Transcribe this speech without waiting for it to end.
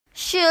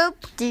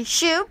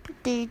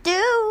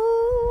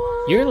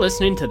Shoop-de-shoop-de-doo. You're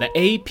listening to the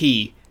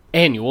AP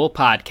Annual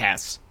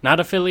Podcast, not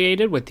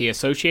affiliated with the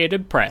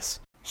Associated Press.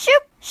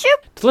 Shoop,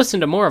 shoop. To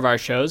listen to more of our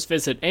shows,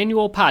 visit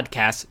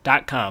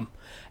annualpodcast.com.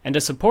 And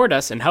to support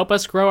us and help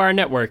us grow our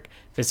network,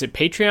 visit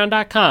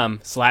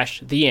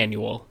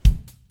patreon.com/theannual.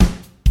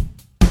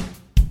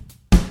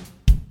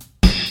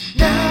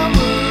 Now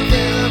we're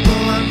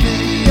available on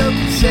video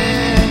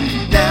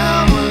cassette.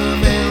 Now we're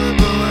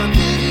available on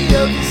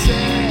video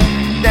cassette.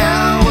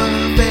 Now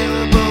we're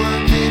available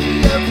on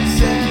video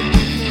cassette. You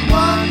can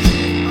watch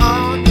it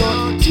on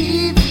your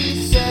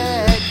TV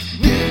set.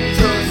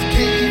 Ninjas,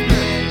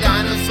 cavemen,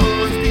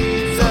 dinosaurs,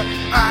 pizza,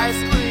 ice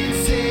cream,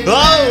 cigarettes.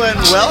 Hello and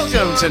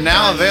welcome to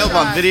Now Available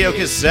on Video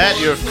Cassette,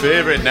 your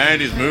favorite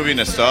 90s movie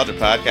nostalgia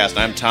podcast.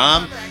 I'm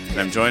Tom,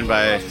 and I'm joined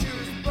by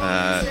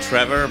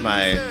Trevor,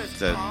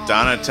 the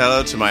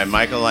Donatello to my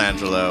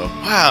Michelangelo.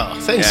 Wow,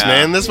 thanks, Yeah.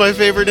 man. That's my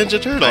favorite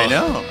Ninja Turtle. I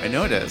know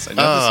it is. I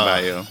know this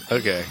about you.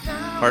 Okay.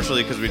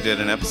 Partially because we did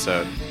an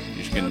episode.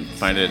 You can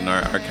find it in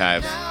our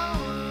archive.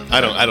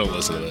 I don't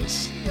listen to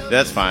this.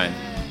 That's fine.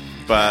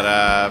 But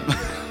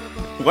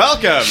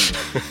welcome.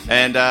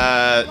 And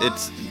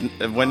it's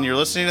when you're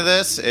listening to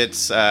this,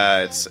 it's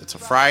a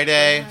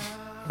Friday,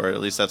 or at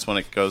least that's when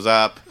it goes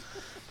up,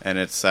 and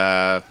it's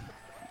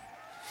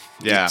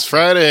yeah. It's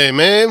Friday,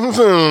 man.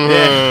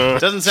 Yeah. It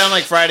doesn't sound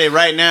like Friday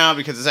right now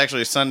because it's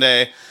actually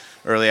Sunday,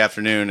 early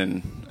afternoon,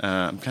 and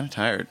I'm kind of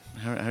tired.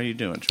 How are you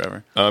doing,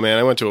 Trevor? Oh, man,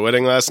 I went to a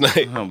wedding last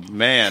night. Oh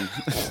man,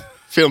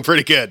 Feeling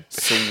pretty good.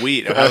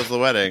 sweet. How was the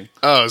wedding?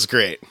 Oh, it was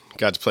great.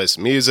 Got to play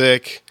some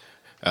music.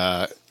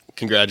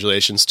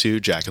 Congratulations to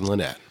Jack and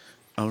Lynette.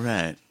 All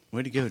right,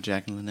 way to go,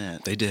 Jack and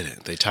Lynette. They did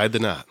it. They tied the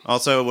knot.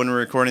 Also, when we're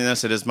recording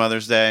this, it is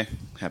Mother's Day.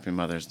 Happy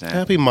Mother's Day.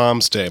 Happy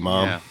Mom's Day,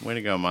 Mom. Yeah, way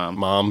to go, Mom.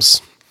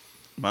 Moms.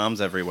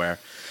 Moms everywhere.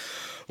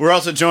 We're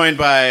also joined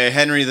by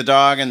Henry the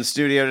dog in the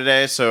studio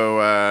today,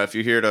 so if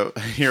you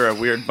hear a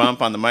weird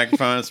bump on the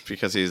microphone, it's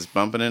because he's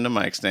bumping into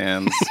mic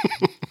stands.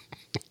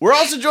 We're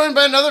also joined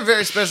by another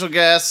very special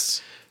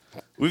guest.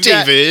 We've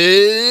got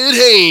David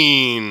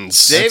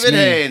Haynes. David me.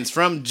 Haynes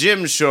from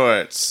Gym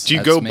Shorts. Do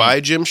you That's go me. by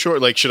Jim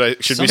Short? Like, should we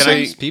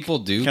Sometimes say... people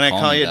do. Can I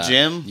call me you that.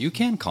 Jim? You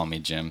can call me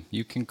Jim.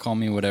 You can call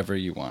me whatever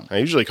you want. I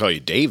usually call you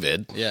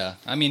David. Yeah,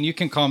 I mean, you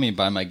can call me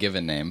by my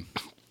given name.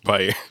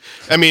 I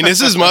mean,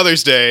 this is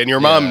Mother's Day, and your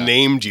mom Yeah.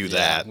 named you Yeah,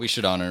 that. we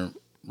should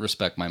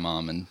respect my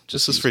mom, and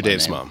just This is use for my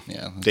Dave's name. mom.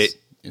 Yeah,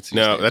 it's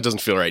No, David. that doesn't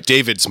feel right.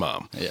 David's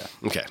mom. Yeah.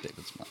 Okay.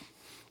 David's mom.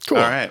 Cool.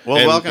 All right. Well,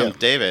 And, welcome, yeah.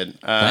 David.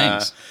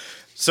 Thanks.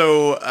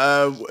 So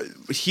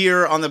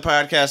here on the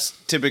podcast,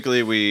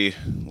 typically we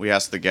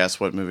ask the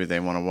guests what movie they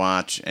want to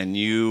watch, and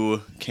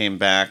you came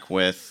back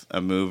with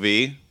a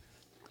movie,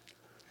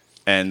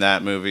 and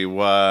that movie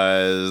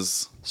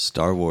was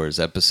Star Wars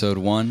Episode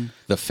 1,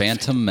 The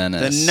Phantom the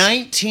Menace.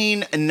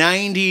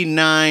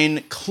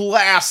 1999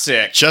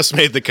 classic. Just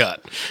made the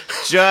cut.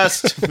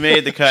 Just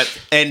made the cut,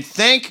 and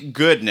thank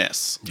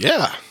goodness,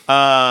 Yeah.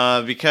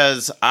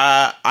 because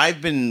I've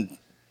been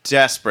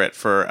desperate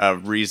for a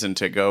reason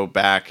to go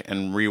back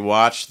and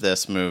rewatch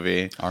this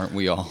movie. Aren't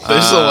we all?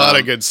 There's a lot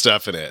of good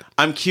stuff in it.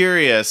 I'm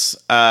curious,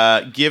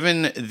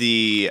 given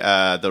the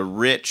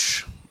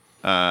rich,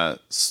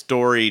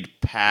 storied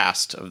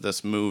past of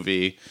this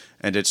movie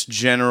and its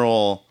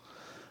general,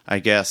 I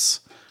guess,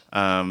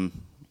 I don't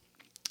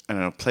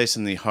know, place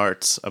in the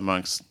hearts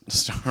amongst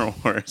Star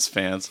Wars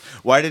fans.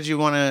 Why did you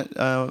want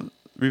to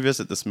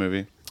revisit this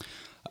movie?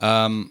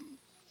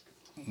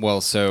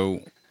 Well,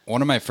 so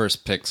one of my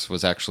first picks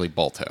was actually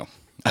Balto.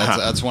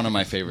 That's one of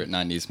my favorite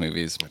 90s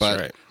movies. But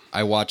right.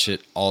 I watch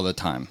it all the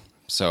time.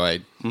 So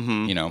I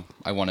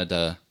wanted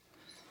to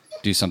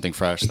do something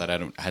fresh that I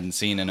hadn't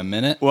seen in a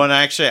minute. Well, and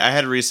actually, I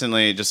had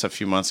recently, just a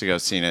few months ago,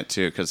 seen it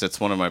too, because it's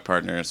one of my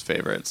partner's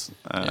favorites.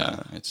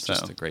 Yeah, it's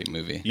just so. a great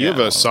movie. You have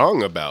a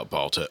song about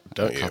Balto,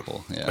 don't you?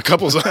 couple, yeah. A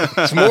couple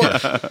songs. More.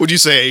 Would you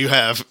say you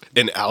have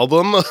an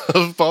album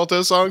of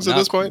Balto songs at Not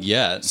this point?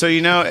 yet. So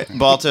you know,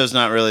 Balto's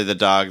not really the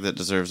dog that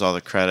deserves all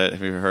the credit.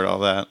 Have you heard all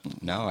that?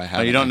 No, I Oh,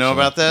 haven't. you don't know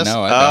actually. about this?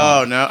 No,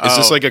 I don't. no. Is oh.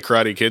 this like a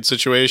Karate Kid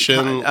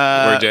situation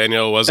where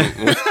Daniel wasn't,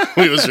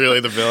 he was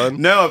really the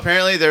villain? No,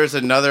 apparently there was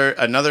another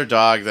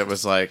dog that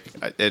was like,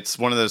 it's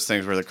one of those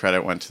things where the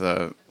credit went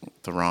to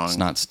the wrong. It's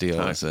not Steel,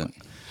 is it?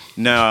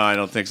 No, I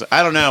don't think so.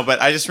 I don't know,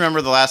 but I just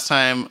remember the last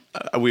time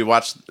we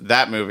watched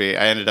that movie,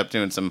 I ended up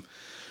doing some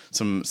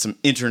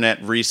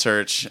internet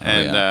research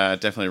and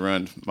definitely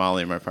ruined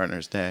Molly, my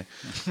partner's day.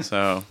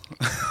 So,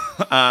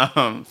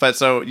 but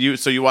so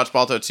you watch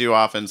Balto too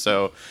often.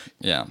 So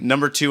Yeah.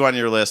 number 2 on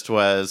your list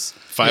was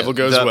Five Will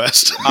Goes the-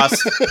 West. Us.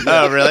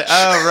 Oh, really?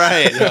 Oh,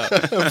 right.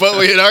 But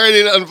we had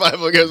already done Five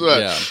Will Goes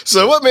West. Yeah.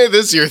 So what made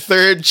this your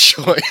third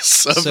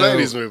choice of So-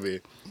 90s movie?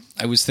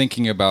 I was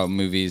thinking about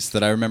movies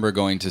that I remember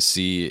going to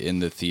see in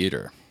the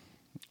theater.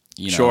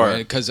 You know, Sure.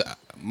 Because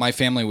my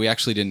family, we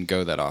actually didn't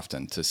go that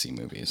often to see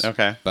movies.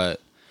 Okay. But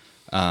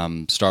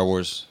Star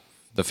Wars,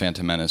 The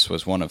Phantom Menace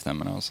was one of them.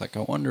 And I was like,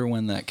 I wonder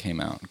when that came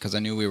out. Because I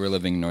knew we were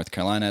living in North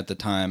Carolina at the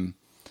time.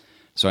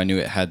 So I knew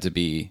it had to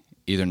be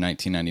either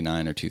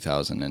 1999 or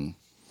 2000. And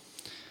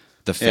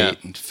the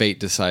fate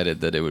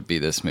decided that it would be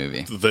this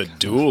movie. The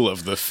Duel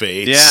of the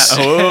Fates.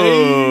 Yeah.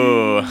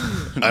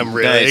 Oh, I'm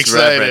really nice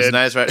excited. reference.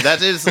 Nice reference.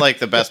 That is like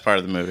the best part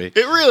of the movie.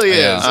 It really is.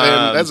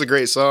 Yeah. And that's a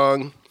great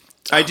song.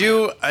 I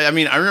do. I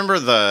mean, I remember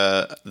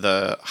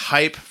the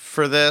hype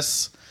for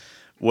this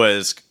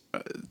was,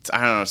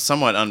 I don't know,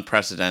 somewhat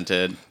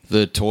unprecedented.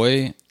 The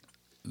toy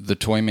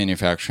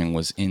manufacturing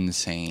was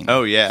insane.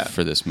 Oh, yeah.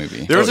 For this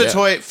movie. There was Oh, a yeah.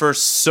 toy for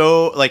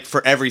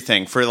for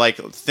everything, for like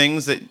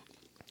things that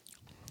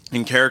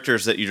and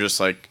characters that you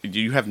just like,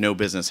 you have no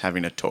business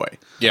having a toy.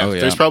 Yeah, Oh,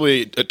 yeah. there's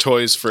probably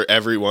toys for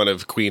every one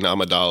of Queen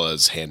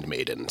Amidala's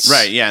handmaidens.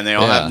 Right, yeah, and they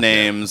all Yeah. have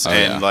names Oh,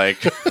 and yeah. like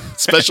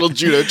Special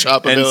judo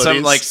chop and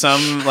abilities.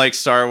 some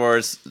Star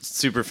Wars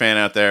super fan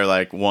out there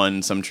like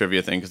won some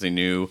trivia thing because they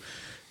knew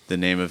the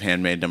name of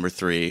handmaid number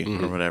 3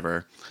 or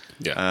whatever.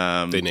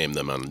 Yeah, they named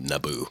them on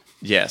Naboo.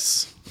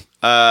 Yes.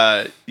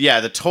 Yeah,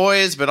 the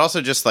toys, but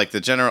also just like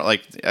the general,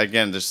 like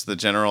again, just the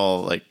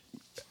general like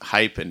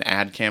hype and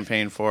ad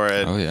campaign for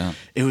it. Oh, yeah.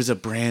 It was a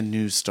brand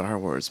new Star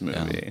Wars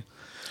movie.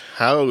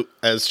 How,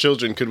 as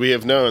children, could we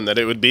have known that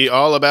it would be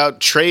all about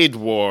trade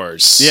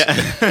wars? Yeah.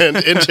 And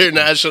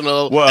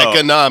international Whoa.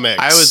 economics.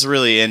 I was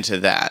really into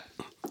that.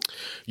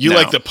 You No.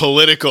 like the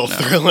political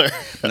thriller?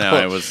 No,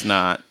 I was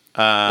not.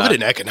 What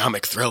an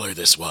economic thriller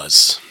this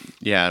was.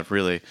 Yeah,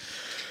 really.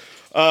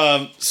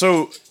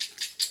 So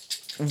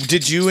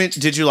did you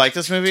like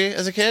this movie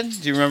as a kid?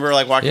 Do you remember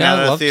like walking Yeah, out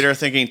I of the loved- theater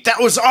thinking that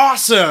was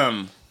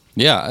awesome?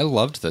 Yeah, I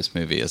loved this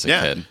movie as a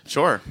Yeah, kid.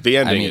 sure. The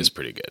ending I mean- is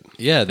pretty good.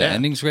 Yeah, the Yeah.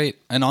 ending's great.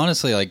 And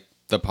honestly, like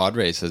the pod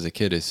race as a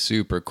kid is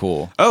super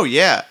cool. Oh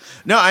yeah.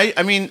 No, I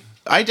mean,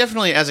 I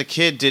definitely as a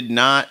kid did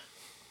not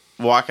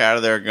walk out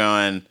of there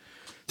going,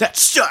 that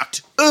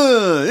sucked. It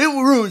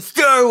ruined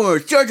Star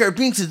Wars. Jar Jar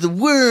Binks is the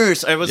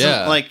worst. I wasn't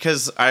Yeah. like,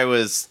 because I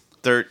was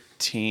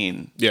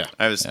 13. Yeah.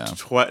 I was Yeah.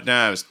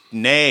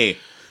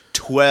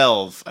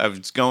 12. I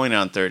was going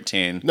on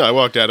 13. No, I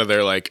walked out of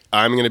there like,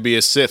 I'm going to be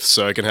a Sith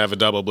so I can have a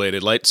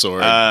double-bladed light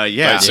sword.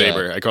 Yeah.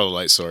 Lightsaber. Yeah. I call it a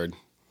light sword.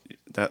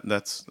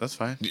 That's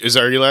fine.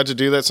 Are you allowed to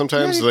do that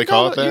sometimes? Do they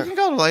call it You that? can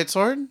call it a light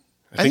sword.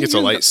 I think it's a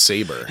you can-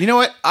 lightsaber. You know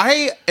what?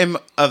 I am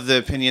of the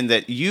opinion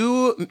that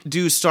you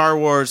do Star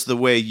Wars the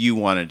way you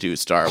want to do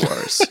Star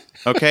Wars.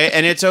 Okay?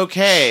 And it's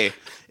okay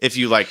if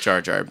you like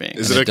Jar Jar Binks.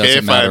 Is And it it okay doesn't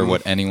if matter I'm-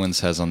 what anyone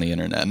says on the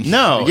internet.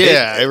 No.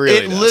 Yeah, it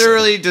really doesn't.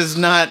 literally does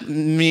not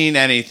mean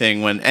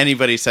anything when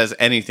anybody says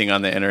anything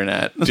on the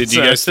internet. Did you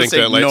So guys think just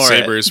that ignore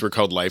it. lightsabers were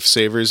called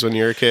lifesavers when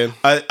you were a kid?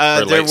 There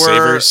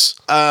lightsabers?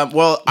 were.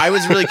 Well, I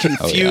was really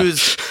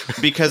confused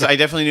because I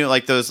definitely knew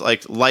like those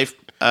like life,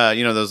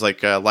 those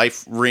like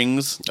life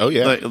rings. Oh,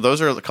 yeah. Like,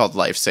 those are called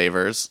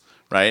lifesavers,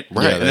 right?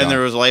 Right. Yeah, And they then are. there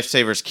was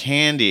lifesavers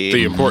candy,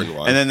 The important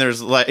one. and then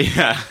there's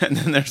and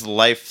then there's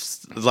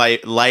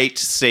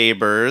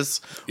lightsabers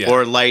Yeah.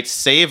 or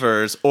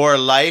lightsavers or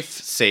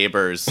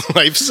lifesabers.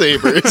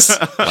 Lifesavers.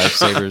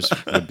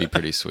 Lifesavers would be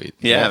pretty sweet.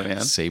 Yeah,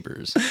 man.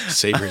 Sabers.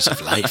 Sabers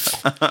of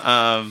life.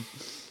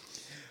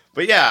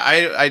 But yeah,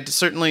 I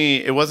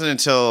certainly, it wasn't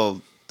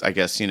until I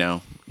guess you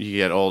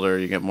get older,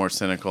 you get more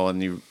cynical,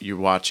 and you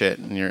watch it,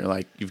 and you're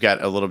like, you've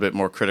got a little bit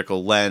more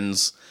critical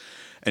lens,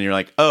 and you're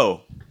like,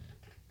 oh,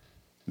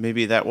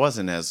 maybe that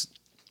wasn't as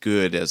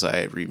good as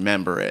I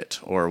remember it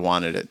or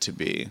wanted it to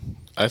be.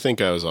 I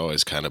think I was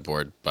always kind of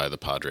bored by the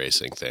pod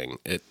racing thing.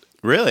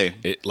 Really,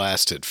 It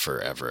lasted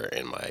forever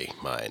in my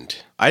mind.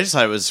 I just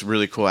thought it was a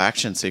really cool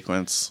action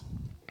sequence.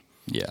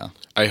 Yeah.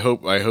 I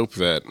hope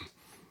that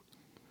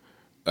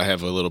I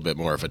have a little bit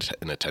more of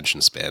an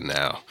attention span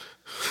now.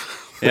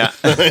 Yeah,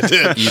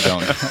 You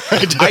don't.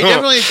 I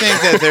definitely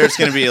think that there's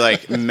going to be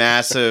like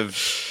massive,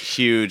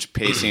 huge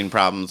pacing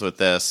problems with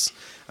this,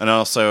 and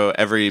also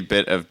every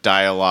bit of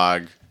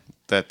dialogue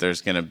that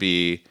there's going to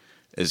be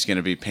is going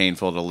to be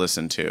painful to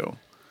listen to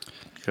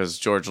because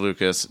George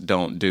Lucas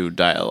don't do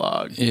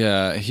dialogue.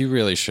 Yeah, he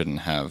really shouldn't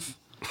have.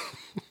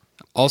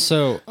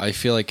 Also, I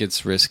feel like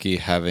it's risky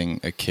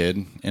having a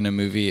kid in a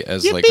movie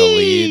as like a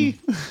lead.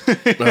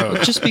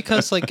 Just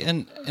because like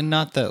and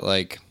not that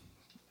like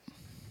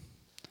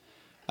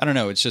I don't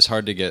know, it's just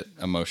hard to get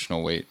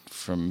emotional weight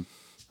from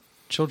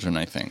children,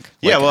 I think.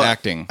 Yeah, Like well,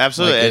 acting.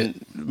 absolutely. Like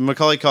it- And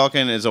Macaulay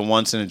Culkin is a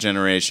once in a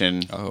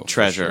generation Oh, for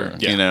treasure.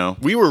 sure. You know,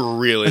 We were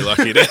really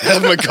lucky to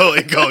have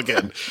Macaulay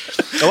Culkin.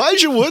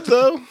 Elijah Wood,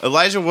 though,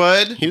 Elijah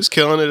Wood. he was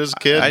killing it as a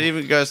kid. I'd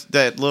even go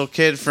that little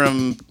kid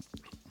from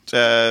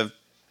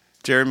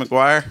Jerry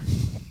Maguire.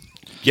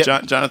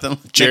 Yep. Jonathan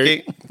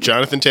Jerry, Mickey?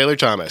 Jonathan Taylor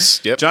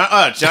Thomas. Yep.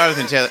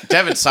 Jonathan Taylor,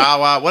 Devin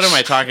Sawa. What am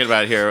I talking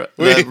about here?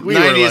 The We were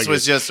 90s lucky.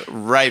 was just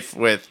rife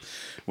with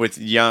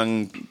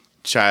young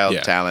child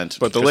talent.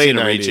 But the late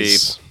Christina Ricci.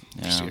 90s.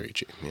 Yeah. Christina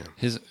Ricci,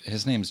 yeah.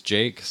 his name's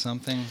Jake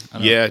something. I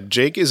don't Yeah,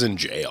 Jake is in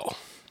jail.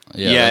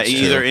 Yeah, that's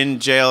either true. in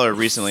jail or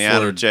recently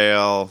out For of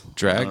jail. I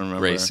drag don't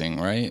remember. racing,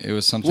 right? It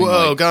was something.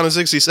 Whoa, like, Gone in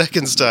 60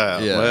 Seconds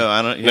style. Yeah. Well,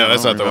 I don't. Yeah, No, I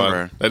that's don't not the remember.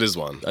 one. That is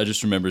one. I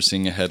just remember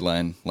seeing a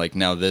headline like,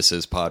 "Now this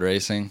is pod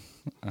racing."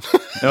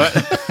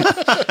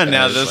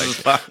 Now this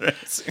is pod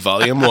racing.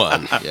 Volume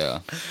 1. Yeah.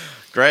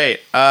 Great.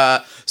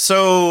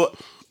 So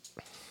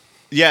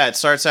Yeah, it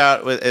starts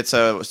out with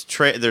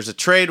there's a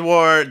trade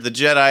war. The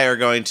Jedi are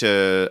going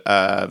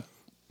to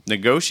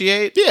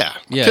negotiate. Yeah,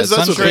 Yeah, 'cause it's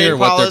that's what unclear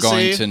what they're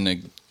policy.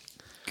 going to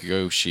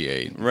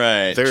negotiate.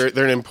 Right. they're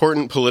an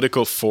important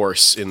political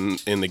force in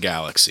the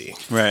galaxy.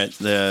 Right.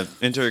 The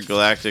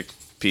intergalactic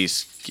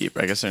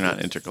peacekeeper. I guess they're not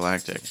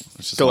intergalactic.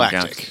 It's just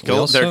Galactic. one We they're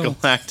also-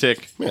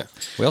 galactic. Yeah.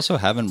 We also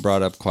haven't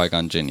brought up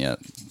Qui-Gon Jinn yet,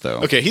 though.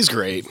 Okay, he's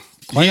great.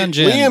 Qui-Gon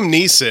Jinn. Liam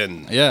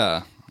Neeson.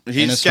 Yeah. He's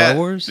in a Star got-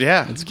 Wars?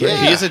 Yeah, It's great.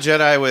 Yeah. He's a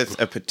Jedi with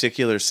a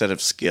particular set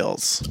of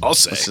skills. I'll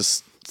say. Let's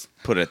just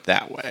put it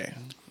that way.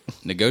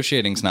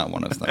 Negotiating's not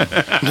one of them.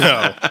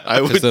 No, I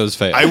would. Because those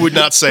fail. I would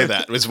not say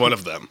that was one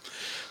of them.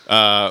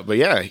 But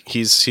yeah,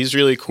 he's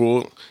really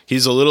cool.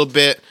 He's a little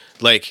bit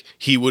like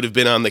he would have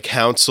been on the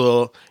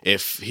council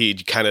if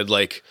he'd kind of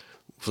like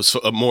was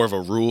more of a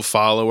rule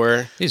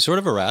follower. He's sort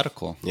of a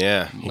radical.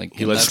 Yeah, Like,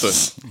 he lets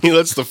that's- he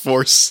lets the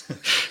force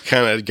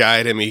kind of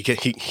guide him.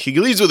 He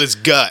leads with his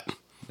gut.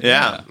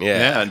 Yeah,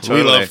 Yeah,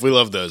 totally. we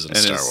love those in And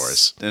Star his-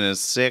 Wars. And his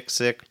sick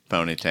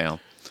ponytail.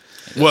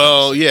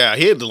 Well, yeah,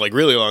 he had like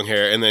really long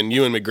hair, and then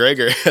Ewan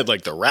McGregor had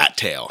like the rat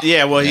tail.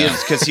 Yeah, well,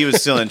 because he was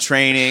still in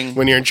training.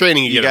 When you're in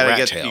training, you get a gotta rat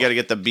get tail. you gotta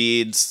get the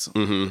beads.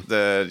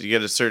 Mm-hmm. You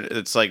get a certain.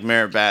 It's like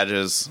merit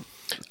badges.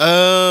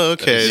 Oh,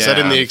 okay. Is that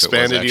in the Yeah,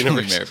 expanded If it was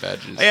actually universe? merit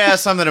badges. Yeah,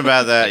 something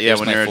about that. Yeah, Here's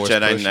when my you're a Force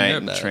Jedi push Knight merit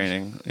in badge.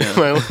 training. Yeah.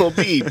 My little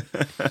bead.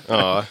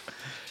 Aw,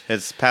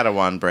 It's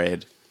Padawan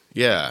braid,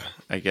 yeah.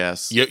 I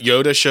guess.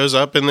 Yoda shows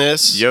up in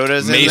this.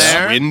 Yoda's in Mace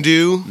there.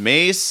 Windu.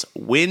 Mace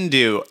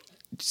Windu,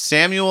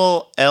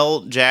 Samuel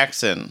L.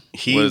 Jackson.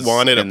 He was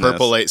wanted a in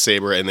purple this.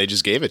 lightsaber, and they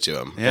just gave it to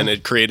him, Yeah. and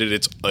it created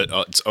its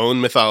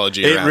own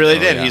mythology. It around really it.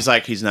 did. yeah. He's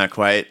like, he's not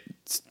quite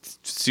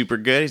super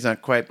good. He's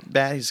not quite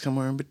bad. He's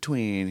somewhere in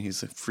between.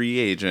 He's a free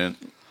agent.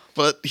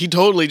 But he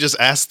totally just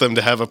asked them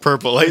to have a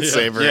purple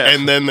lightsaber, Yeah.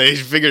 and then they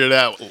figured it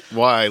out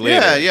why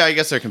later. Yeah. I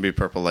guess there can be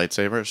purple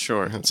lightsabers.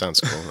 Sure. That sounds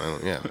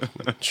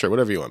cool. Sure,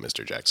 whatever you want,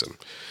 Mr. Jackson.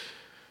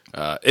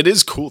 It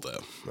is cool, though.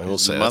 I will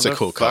say that's a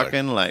cool color.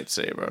 Fucking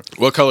lightsaber.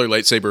 What color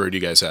lightsaber do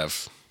you guys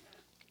have?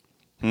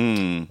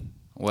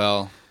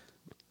 Well,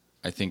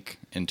 I think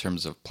in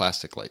terms of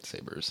plastic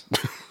lightsabers,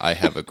 I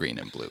have a green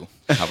and blue.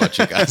 How about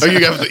you guys? Oh,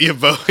 you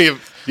have both.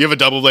 You have a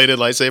double bladed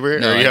lightsaber,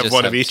 No, or I you have just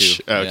one have of each.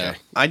 two. Oh, okay. Yeah.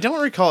 I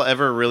don't recall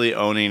ever really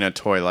owning a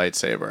toy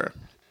lightsaber.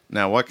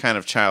 Now, what kind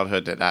of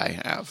childhood did I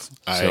have?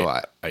 So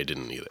I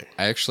didn't either.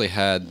 I actually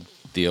had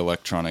the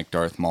electronic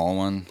Darth Maul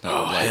one. That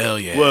would, like, Hell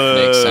yeah!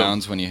 make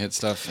sounds when you hit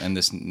stuff, and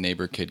this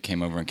neighbor kid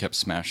came over and kept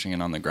smashing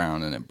it on the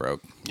ground, and it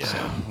broke. Yeah,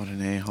 What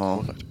an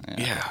a-hole.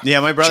 yeah. Yeah,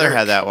 my brother Jerk.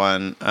 had that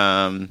one.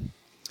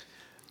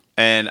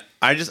 And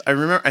I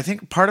remember, I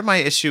think part of my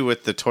issue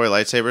with the toy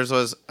lightsabers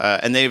was,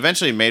 and they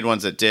eventually made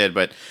ones that did,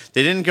 but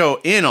they didn't go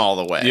in all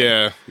the way.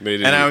 Yeah, they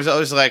did. And I was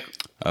always like,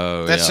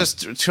 Oh, that's yeah.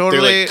 just They're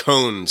totally, like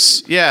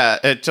cones. yeah,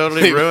 it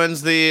totally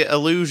ruins the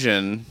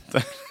illusion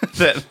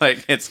that,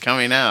 like, it's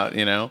coming out,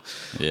 you know?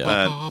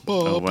 Yeah.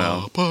 Oh,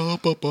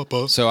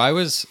 well. So I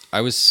was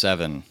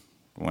 7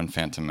 when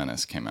Phantom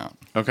Menace came out.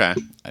 Okay.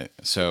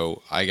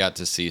 So I got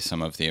to see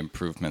some of the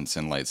improvements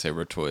in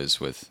lightsaber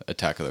toys with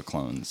Attack of the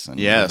Clones and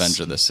Yes. Revenge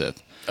of the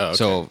Sith. Oh, okay.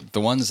 So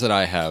the ones that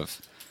I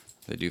have,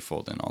 they do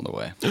fold in all the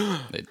way.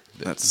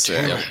 That's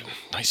sick. Yep.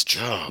 Nice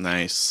job.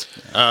 Nice.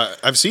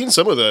 I've seen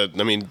some of the.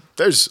 I mean,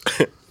 there's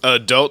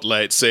adult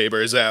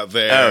lightsabers out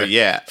there. Oh,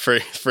 yeah.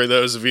 For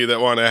those of you that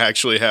want to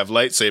actually have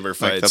lightsaber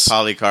Like the fights.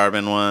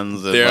 polycarbon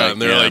ones. that, Yeah, like,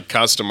 and they're like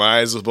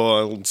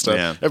customizable and stuff.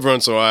 Yeah. Every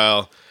once in a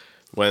while,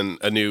 when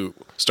a new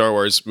Star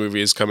Wars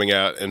movie is coming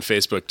out and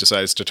Facebook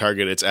decides to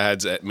target its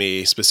ads at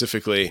me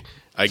specifically,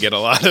 I get a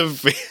lot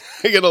of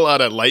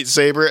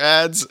lightsaber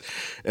ads,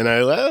 and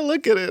I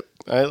look at it.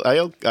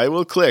 I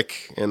will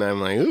click, and I'm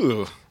like,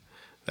 ooh,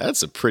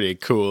 that's a pretty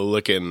cool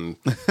looking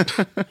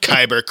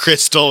kyber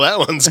crystal that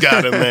one's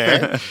got in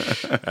there.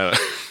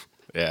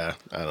 Yeah,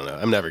 I don't know.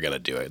 I'm never gonna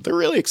do it. They're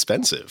really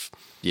expensive.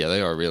 Yeah,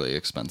 they are really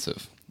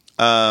expensive.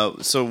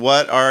 So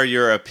what are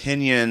your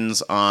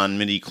opinions on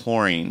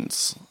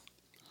midi-chlorians?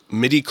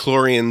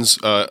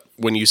 Midi-chlorians,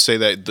 when you say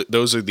that,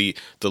 those are the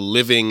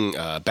living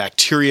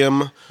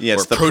bacterium Yeah, or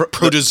it's the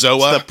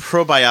protozoa it's the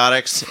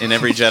probiotics in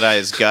every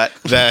Jedi's gut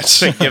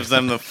that gives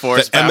them the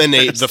force that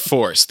emanate powers. the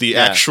force, the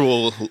Yeah.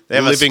 actual They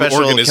have living a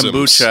special organisms.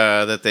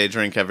 kombucha that they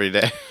drink every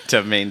day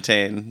to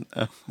maintain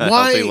a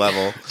healthy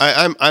level.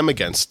 I'm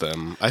against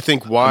them. I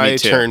think why Me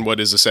too. turn what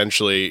is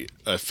essentially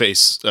a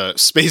space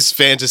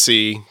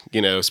fantasy,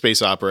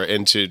 space opera,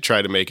 into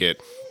try to make it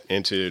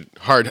into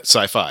hard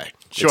sci-fi.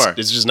 Sure.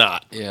 It's just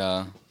not.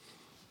 Yeah.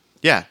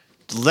 Yeah,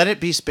 let it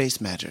be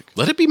space magic.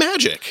 Let it be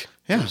magic.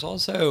 Yeah, There's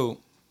also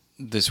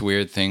this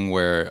weird thing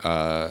where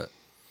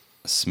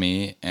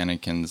Smee,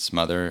 Anakin's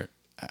mother,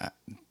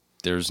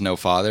 there's no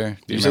father.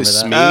 Do you Did you remember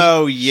say that? Smee?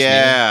 Oh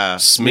yeah,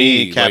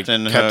 Smee, like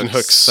Captain Captain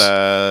Hook's.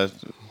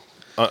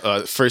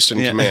 First in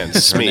command,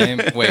 Her Smee.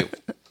 name? Wait.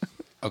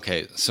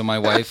 Okay, so my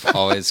wife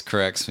always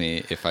corrects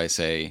me if I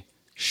say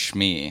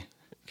Shmee,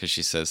 because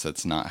she says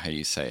that's not how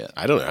you say it.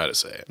 I don't know how to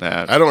say it.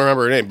 Nah. I don't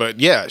remember her name, but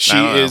yeah, I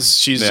don't know.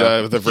 she's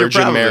Yeah. the You're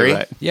Virgin probably Mary.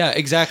 right. Yeah,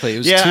 exactly. It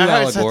was Yeah, too I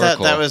always thought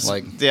allegorical. that was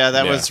like,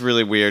 was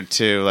really weird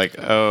too. Like,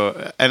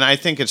 and I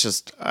think it's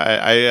just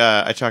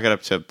I chalk it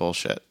up to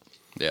bullshit.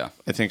 yeah.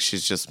 I think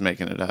she's just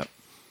making it up.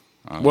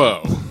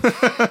 Whoa.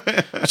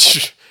 but I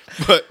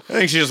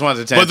think she just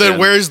wants attention. but then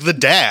where's the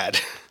dad?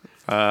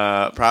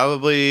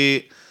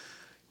 Probably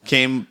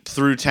came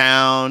through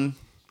town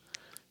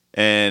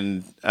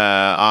and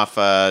off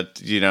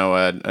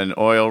an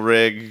oil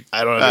rig.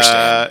 I don't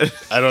understand.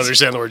 I don't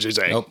understand the words you're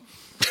saying. Nope.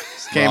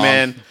 Came Wrong.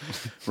 in,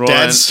 rolling,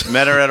 Dad's-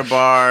 met her at a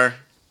bar.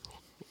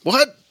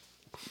 What?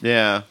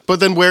 Yeah, But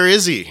then where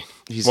is he?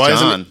 He's isn't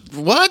gone. it-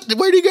 What?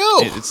 Where'd he go?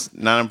 it's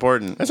not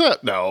important. That's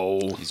not. No.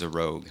 He's a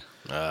rogue.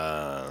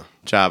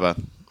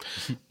 Jabba.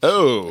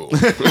 Oh.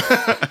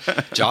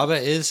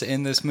 Jabba is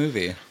in this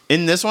movie.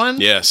 In this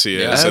one? Yes, he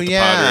is Yeah. at the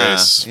pod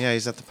race. Yeah,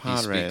 he's at the He pod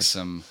speaks race.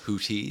 some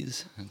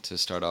hooties to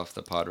start off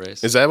the pod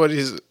race. Is that what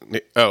he's?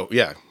 Oh,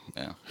 yeah.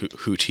 Yeah.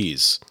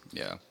 Hooties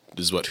Yeah.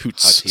 is what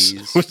hoots.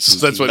 Hutties.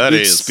 That's what Hutties.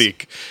 hoots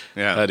speak.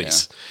 Yeah.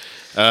 Hutties.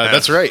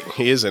 That's right.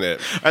 He is in it.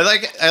 I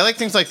like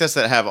things like this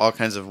that have all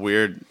kinds of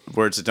weird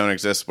words that don't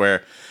exist,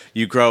 where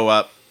you grow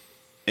up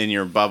in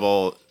your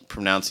bubble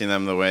pronouncing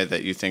them the way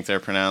that you think they're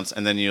pronounced,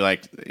 and then you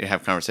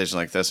have conversations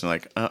like this, and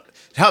like it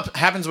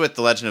happens with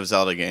the Legend of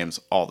Zelda games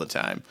all the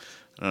time.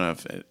 I don't know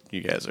if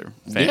you guys are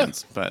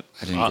fans, but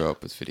I didn't grow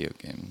up with video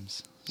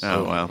games.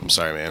 oh well, I'm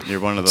sorry, man.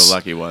 you're one of the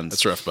lucky ones.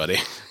 That's rough, buddy.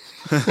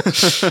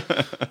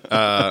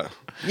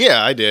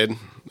 Yeah, I did.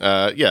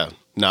 Yeah,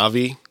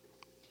 Navi,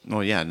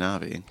 Well, yeah,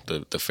 Navi.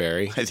 the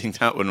fairy. I think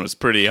that one was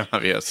pretty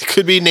obvious.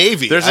 Could be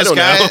Navy. There's I this don't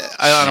guy know.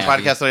 on a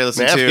podcast that I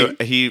listen Navi.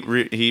 to. He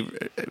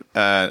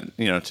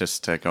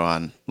just to go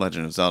on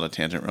Legend of Zelda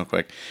tangent real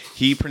quick.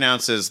 He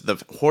pronounces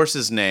the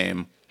horse's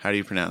name. How do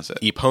you pronounce it?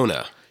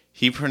 Epona.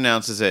 He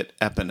pronounces it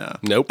Epona.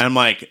 Nope. I'm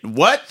like,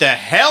 what the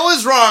hell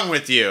is wrong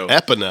with you?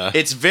 Epona.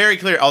 It's very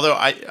clear. Although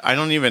I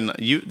don't even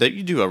you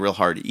do a real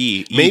hard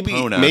e.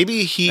 Epona.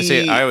 Maybe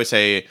he- I always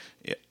say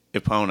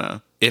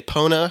Epona.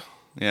 Ipona.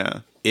 Yeah,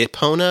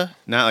 Ipona.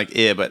 not like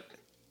I, but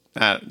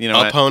you know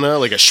what? Apona,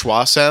 like a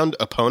schwa sound.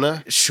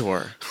 Apona.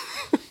 Sure.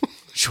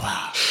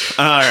 Schwa.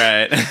 All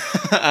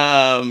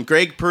right.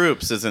 Greg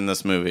Proops is in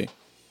this movie.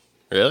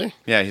 Really?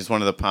 Yeah, he's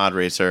one of the pod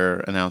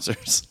racer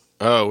announcers.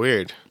 Oh,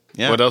 weird.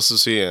 Yeah. What else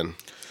is he in?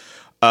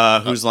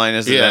 Whose line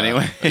is it Yeah.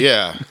 anyway?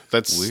 Yeah,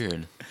 that's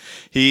Weird.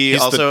 He He's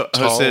also the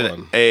tall hosted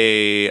one.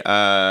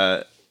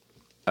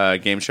 a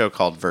game show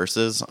called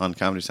Versus on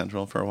Comedy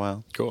Central for a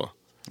while. cool.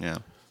 Yeah.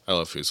 I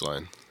love Who's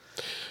Line.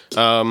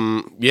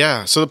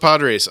 Yeah, so the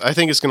pod race, I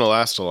think it's going to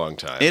last a long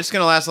time. It's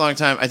going to last a long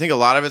time. I think a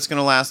lot of it's going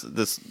to last.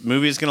 This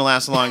movie is going to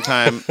last a long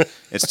time.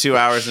 It's 2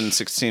 hours and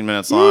 16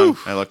 minutes long.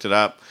 I looked it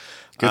up.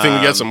 Good thing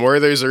we got some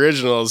Werther's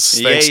Originals.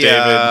 Thanks,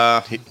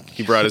 yeah. David.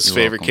 He brought his You're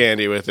favorite welcome.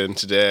 candy with him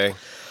today.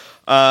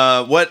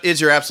 What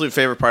is your absolute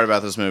favorite part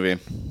about this movie?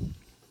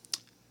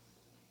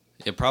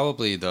 Yeah,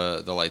 probably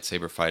the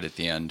lightsaber fight at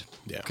the end.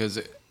 Yeah. Because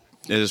It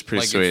is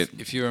pretty like sweet.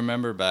 if you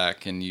remember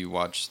back and you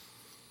watched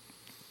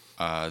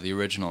the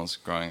originals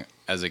growing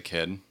as a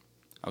kid,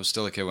 I was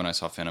still a kid when I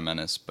saw Phantom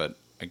Menace, but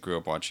I grew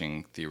up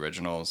watching the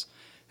originals,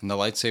 and the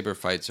lightsaber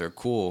fights are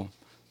cool.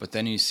 But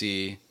then you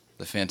see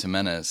the Phantom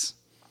Menace,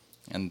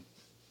 and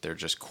they're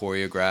just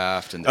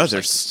choreographed, and there's,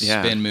 there's- like,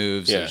 yeah. spin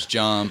moves, Yeah. there's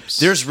jumps,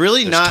 There's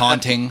really there's not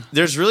taunting.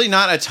 There's really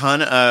not a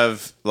ton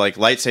of like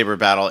lightsaber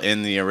battle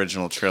in the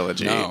original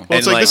trilogy. No. Well,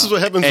 it's And, like, this is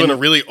what happens when and- a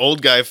really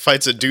old guy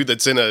fights a dude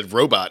that's in a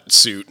robot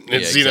suit.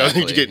 It's, Yeah, you know,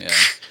 exactly, you get yeah.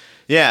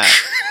 Yeah,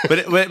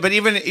 but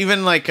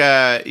even like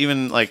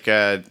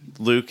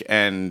Luke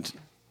and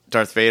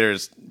Darth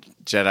Vader's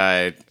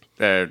Jedi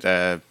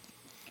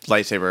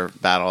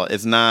lightsaber battle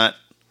is not.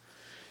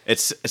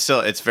 It's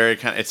still very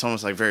kind. It's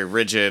almost like very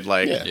rigid.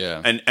 Like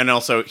Yeah. and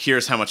also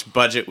here's how much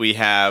budget we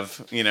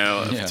have. You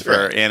know, Yeah. for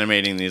Right.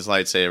 animating these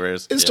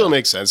lightsabers. It still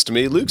makes sense to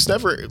me. Luke's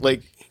never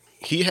like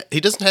he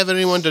doesn't have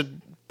anyone to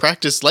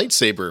practice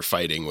lightsaber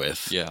fighting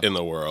with Yeah. in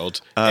the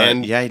world.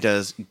 And yeah, he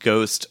does.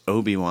 Ghost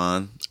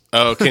Obi-Wan.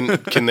 Oh,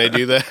 can they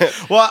do that?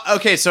 Well,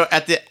 okay, so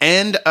at the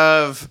end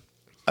of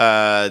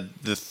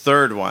the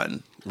third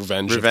one,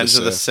 Revenge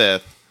of the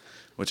Sith,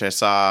 which I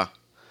saw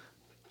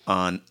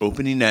on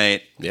opening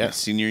night, Yeah. my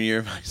senior year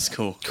of high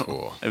school.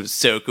 Cool. It was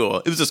so cool.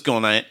 It was a school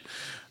night.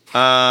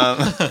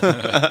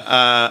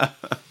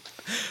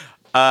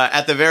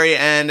 At the very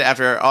end,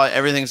 after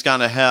everything's gone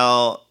to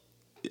hell,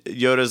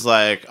 Yoda's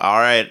like, "All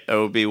right,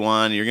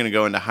 Obi-Wan, you're gonna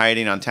go into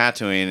hiding on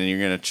Tatooine, and you're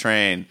gonna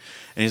train."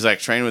 And he's like,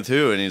 "Train with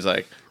who?" And he's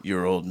like,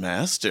 "Your old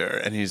master."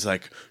 And he's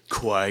like,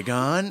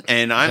 "Qui-Gon."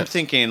 And I'm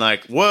thinking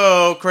like,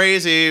 "Whoa,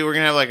 crazy! We're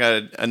gonna have like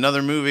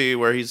another movie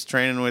where he's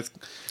training with."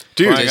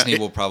 Dude, Qui-Gon. Disney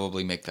will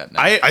probably make that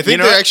now. I you think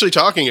know they're what? actually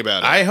talking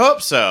about it. I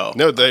hope so.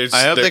 No, there's-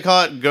 I hope there- they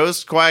call it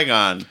Ghost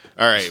Qui-Gon.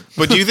 All right,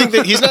 but do you think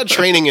that he's not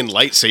training in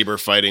lightsaber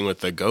fighting with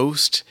the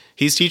Ghost?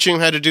 He's teaching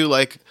him how to do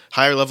like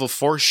higher level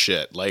Force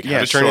shit, like how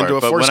to turn into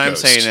a but Force what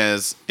ghost. I'm saying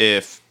is,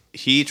 if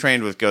he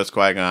trained with Ghost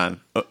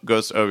Qui-Gon,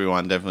 Ghost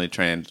Obi-Wan definitely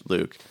trained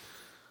Luke.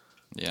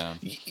 Yeah.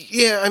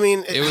 Yeah, I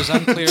mean, It was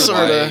unclear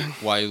Sorta.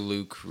 why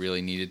Luke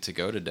really needed to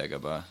go to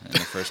Dagobah in the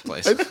first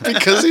place.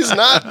 because he's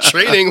not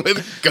training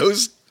with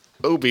Ghost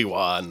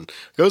Obi-Wan.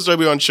 Ghost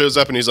Obi-Wan shows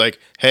up and he's like,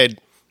 "Hey,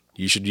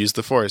 you should use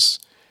the Force,"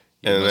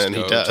 and Must then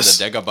he go does.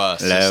 to the Dagobah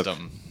Hello.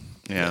 system.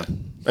 Yeah.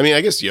 I mean,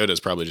 I guess Yoda's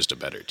probably just a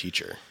better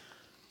teacher.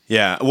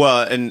 Yeah,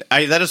 well, and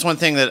that is one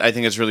thing that I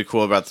think is really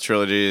cool about the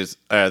trilogies,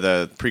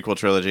 the prequel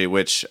trilogy,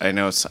 which I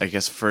know, I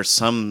guess for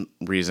some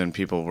reason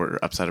people were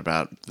upset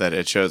about, that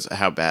it shows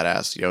how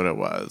badass Yoda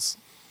was.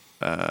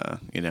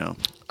 You know,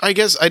 I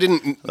guess I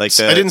didn't Like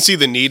I the- didn't see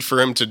the need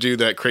for him to do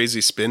that crazy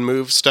spin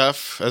move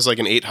stuff as like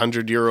an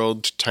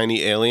 800-year-old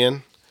tiny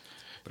alien.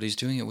 But he's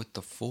doing it with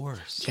the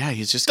Force. yeah,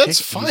 he's just That's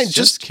kick- fine. he's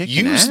Just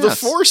kicking use the ass.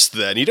 Force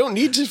then. You don't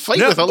need to fight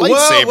No, with a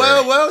lightsaber.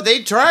 Whoa!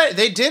 They tried.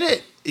 They did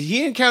it.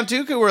 He and Count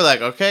Dooku were like,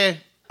 okay.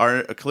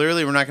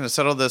 Clearly, we're not going to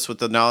settle this with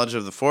the knowledge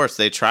of the Force.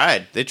 They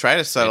tried. They tried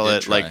to settle They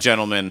it did try. like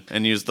gentlemen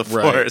and use the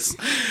Right. Force.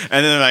 And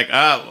then they're like,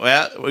 oh,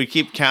 well, we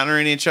keep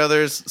countering each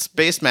other's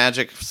space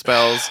magic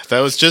spells. That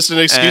was just an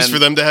excuse And- for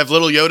them to have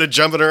little Yoda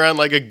jumping around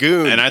like a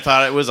goon. And I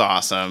thought it was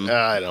awesome.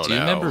 I don't Do you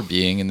know. remember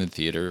being in the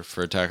theater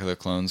for Attack of the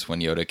Clones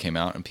when Yoda came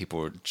out and people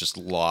were just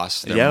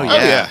lost their Yeah, minds? Oh,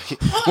 yeah.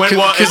 yeah. When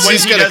 'Cause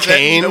he's he got a does that-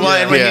 cane. well,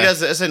 and when Yeah. he does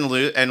this and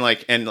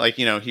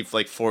you know he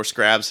like force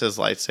grabs his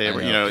lightsaber. I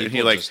know, You know he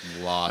people like just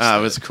lost it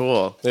it. was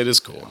cool. It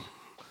is cool.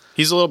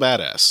 He's a little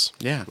badass.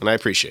 Yeah. And I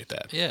appreciate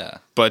that. Yeah.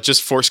 But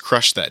just Force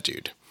crush that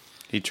dude.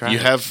 He tried. You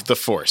have the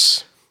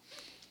Force.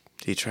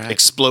 he tried.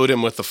 Explode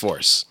him with the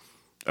Force.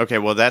 Okay,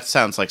 well that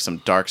sounds like some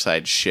dark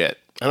side shit.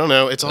 I don't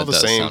know. It's all That the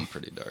does same. sound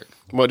pretty dark.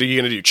 What are you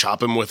going to do?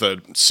 Chop him with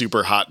a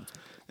super hot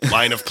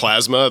line of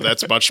plasma?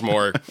 That's much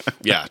more.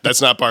 Yeah,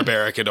 that's not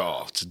barbaric at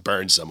all to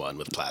burn someone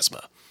with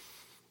plasma.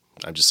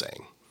 I'm just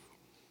saying.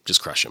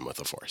 Just crush him with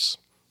the Force.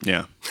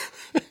 Yeah.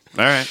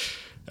 All right.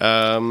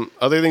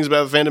 Other things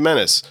about the Phantom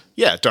Menace.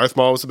 Yeah, Darth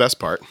Maul was the best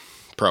part.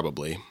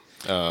 Probably.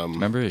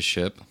 Remember his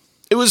ship?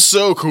 It was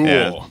so cool.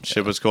 Yeah,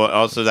 shit was cool.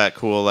 Also, that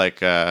cool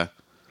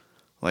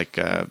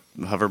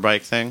hover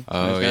bike thing.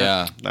 Oh,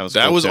 yeah. that was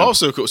That cool was too.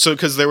 also cool. So,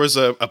 because there was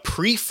a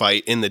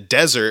pre-fight in the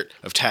desert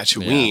of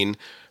Tatooine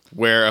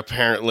where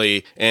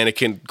apparently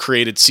Anakin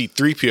created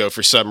C-3PO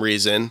for some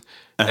reason.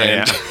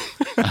 And,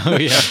 Oh,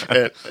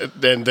 yeah.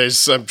 and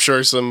there's, I'm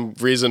sure, some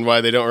reason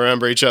why they don't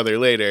remember each other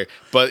later.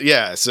 But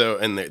yeah, so,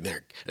 and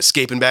they're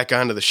escaping back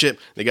onto the ship.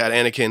 They got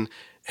Anakin,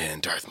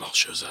 and Darth Maul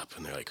shows up,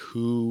 and they're like,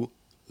 who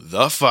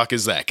the fuck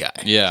is that guy?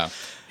 Yeah.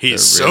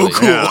 He's They're so really-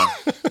 cool. Yeah.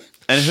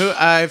 And who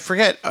I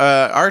forget,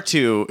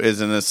 R2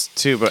 is in this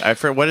too, but I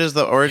forget what is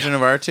the origin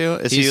of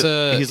R2? Is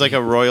he's like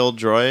a royal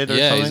droid or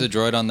Yeah, something? he's a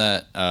droid on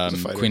that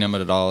fighter. Queen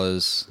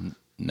Amidala's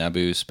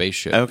Naboo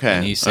spaceship. Okay,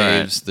 And he all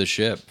saves the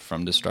ship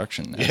from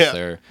destruction as Yeah.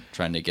 they're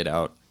trying to get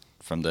out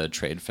from the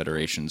Trade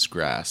Federation's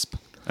grasp.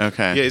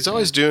 Okay. Yeah, he's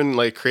always doing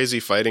like crazy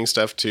fighting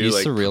stuff too. He's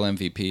like, the real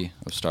MVP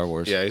of Star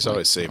Wars. yeah, he's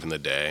always saving the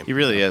day. He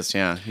really is,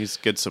 yeah. He's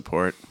good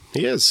support.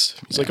 He is.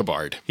 He's like a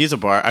bard. He's a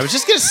bard. I was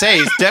just gonna say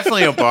he's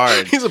definitely a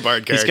bard. He's a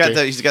bard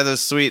character. He's got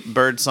those sweet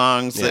bird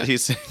songs Yeah. that he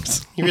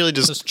sings. He really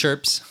just Those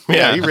chirps.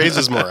 yeah, he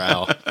raises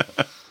morale.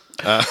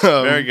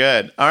 Very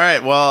good. All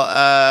right.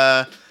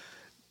 Well,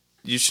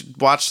 you should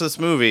watch this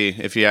movie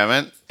if you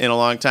haven't in a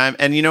long time.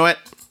 And you know what?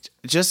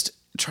 Just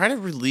try to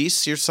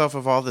release yourself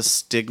of all the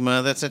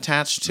stigma that's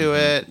attached to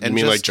it. And You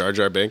mean just, like Jar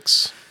Jar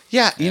Binks?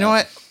 Yeah. You know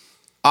what?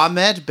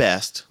 Ahmed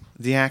Best,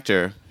 the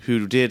actor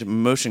who did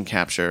motion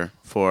capture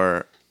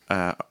for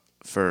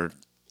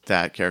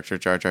that character,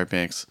 Jar Jar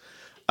Binks,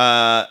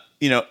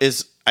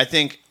 is I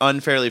think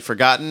unfairly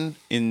forgotten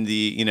in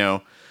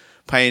the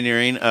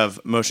pioneering of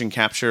motion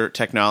capture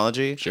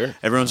technology. Sure.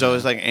 Everyone's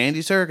always like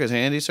Andy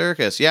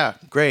Serkis. Yeah,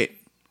 great.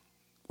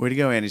 Way to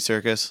go, Andy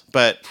Serkis.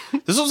 But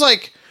this was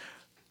like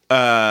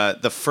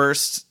the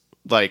first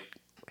like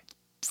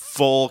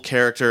full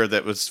character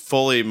that was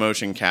fully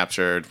motion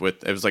captured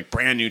with it was like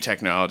brand new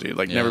technology,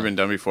 like never Yeah. been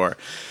done before.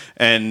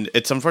 And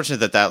it's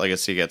unfortunate that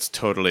legacy gets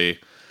totally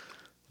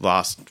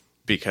lost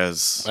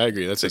because I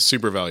agree. That's a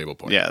super valuable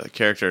point. the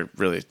character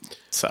really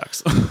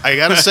sucks. I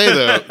gotta say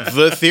though,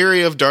 the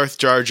theory of Darth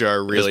Jar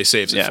Jar really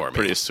saves it yeah, for me.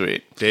 pretty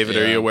sweet. David,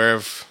 are Yeah. you aware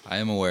of I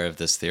am aware of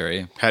this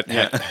theory. how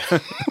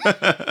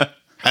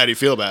do you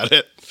feel about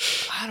it?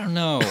 I don't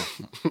know.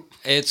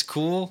 It's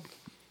cool.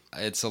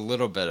 It's a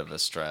little bit of a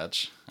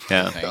stretch.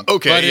 Yeah. I think.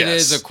 Okay, But it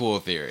yes. is a cool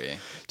theory.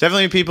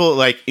 Definitely people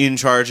like in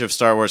charge of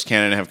Star Wars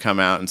canon have come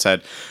out and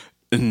said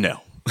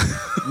no.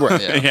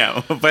 Right. Yeah.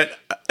 Yeah, but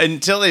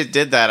until they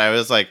did that, I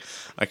was like,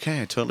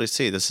 okay, I totally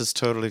see. This is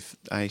totally.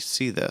 I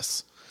see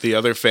this. The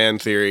other fan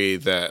theory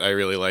that I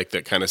really like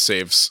that kind of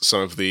saves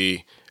some of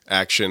the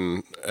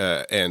action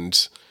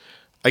and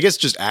I guess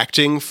just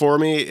acting for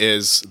me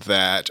is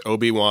that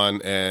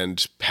Obi-Wan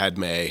and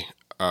Padme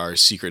are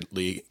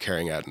secretly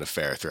carrying out an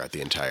affair throughout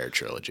the entire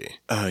trilogy.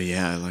 Oh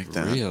yeah, I like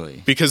that.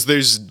 Really? Because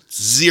there's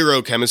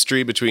zero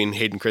chemistry between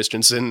Hayden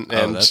Christensen Oh,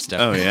 and that's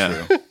definitely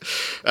yeah. true.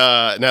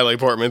 Natalie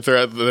Portman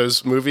throughout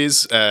those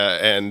movies.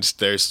 And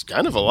there's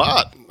kind of a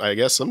lot, I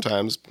guess,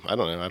 sometimes. I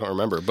don't know. I don't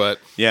remember. But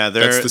Yeah,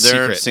 that's their the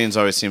secret. scenes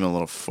always seem a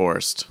little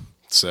forced.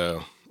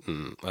 So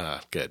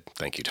Good.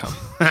 Thank you, Tom.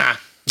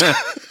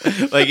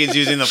 Like he's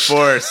using the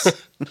force.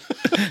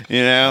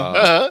 You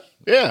know?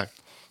 Yeah,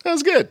 that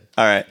was good.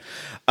 All right.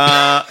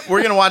 We're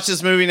going to watch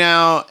this movie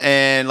now.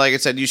 And like I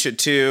said, you should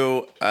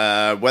too,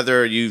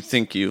 whether you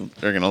think you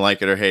are going to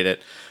like it or hate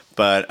it.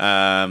 But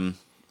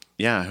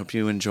yeah, I hope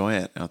you enjoy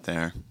it out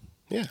there,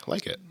 Yeah,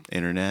 like it.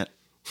 internet.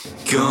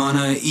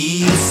 Gonna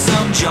eat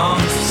some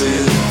junk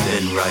food,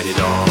 then write it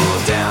all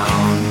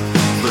down.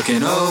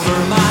 Looking over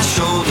my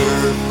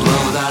shoulder,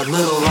 blow that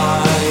little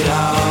light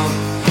out.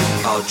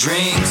 I'll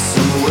drink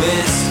some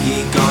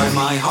whiskey, guard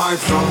my heart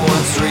from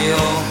what's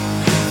real.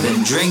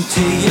 Then drink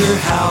to your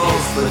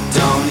health, but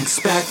don't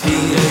expect me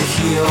to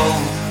heal.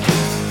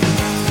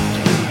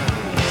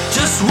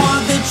 Just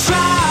want the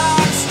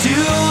tracks to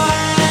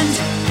end.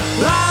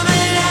 I'm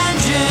an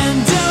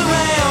engine,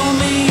 derail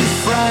me,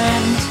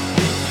 friend.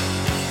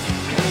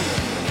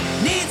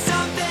 Need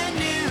something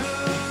new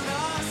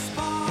to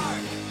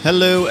spark.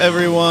 Hello,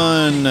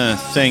 everyone.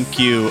 Thank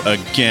you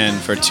again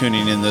for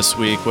tuning in this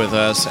week with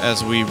us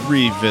as we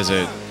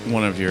revisit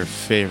one of your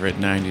favorite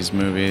 90s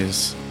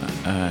movies.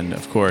 And,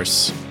 of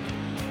course,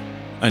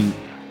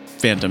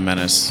 Phantom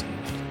Menace,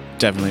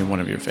 definitely one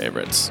of your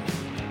favorites.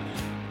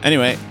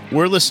 Anyway,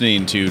 we're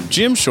listening to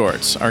Jim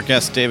Shorts, our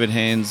guest David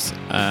Haynes,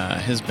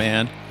 his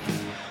band.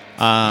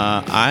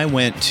 I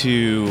went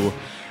to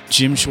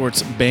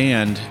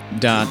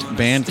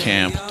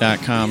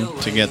jimshortsband.bandcamp.com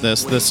to get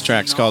this. This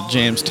track's called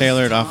James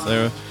Tailored off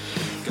the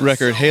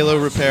record Halo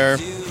Repair.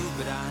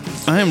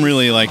 I am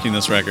really liking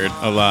this record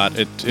a lot.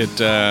 It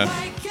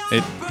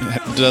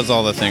does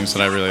all the things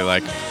that I really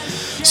like.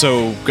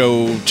 So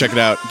go check it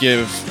out.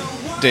 Give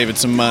David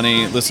some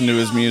money. Listen to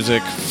his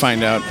music.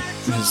 Find out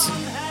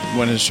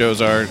when his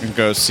shows are. And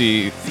go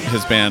see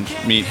his band.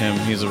 Meet him.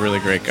 He's a really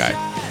great guy.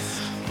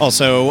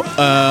 Also,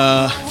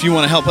 if you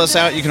want to help us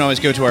out, you can always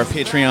go to our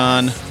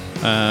Patreon,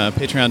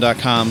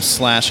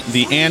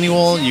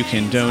 patreon.com/theannual. You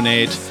can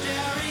donate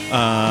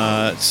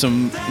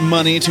some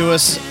money to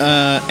us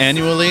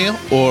annually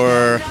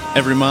or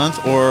every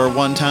month or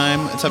one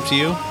time. It's up to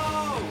you.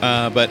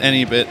 But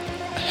any bit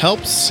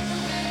helps.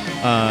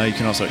 You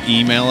can also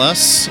email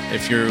us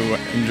if you're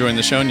enjoying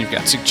the show and you've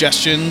got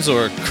suggestions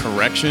or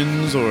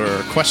corrections or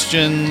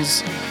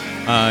questions.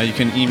 You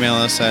can email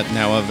us at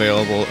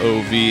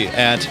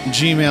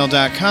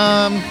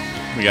nowavailableov@gmail.com.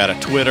 We got a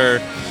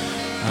Twitter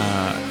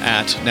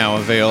at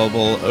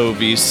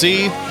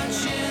nowavailableovc.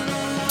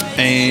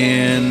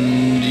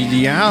 And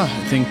yeah,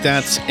 I think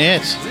that's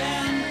it.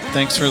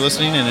 Thanks for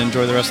listening and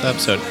enjoy the rest of the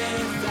episode.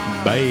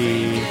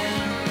 Bye.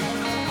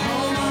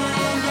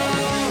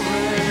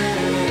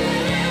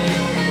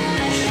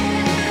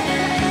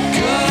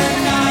 Good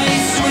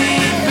night,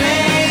 sweet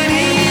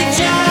baby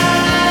James.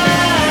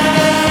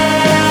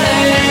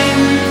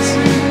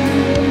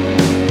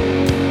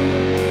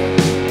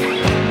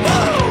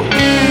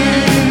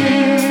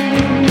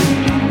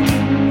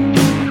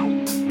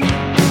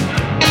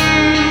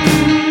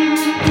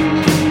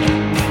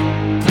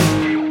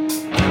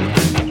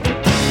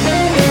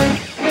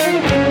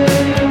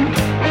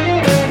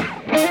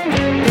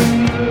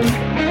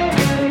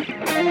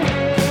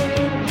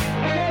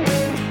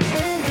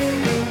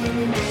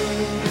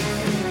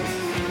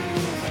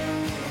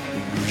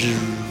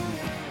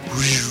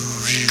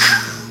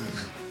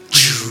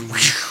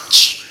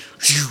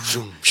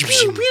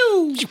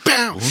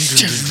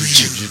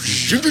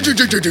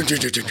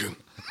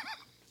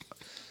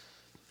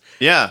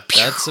 Yeah.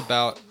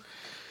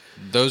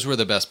 Those were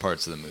the best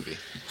parts of the movie,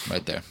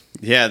 right there.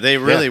 Yeah, they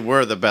really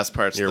were the best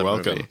parts You're of the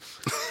welcome. movie.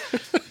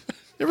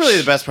 They're really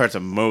the best parts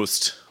of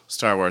most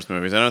Star Wars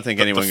movies. I don't think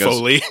anyone the goes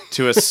Foley.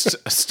 to a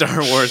Star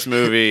Wars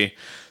movie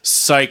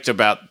psyched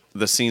about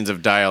the scenes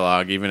of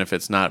dialogue, even if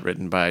it's not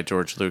written by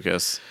George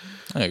Lucas.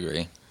 I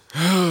agree.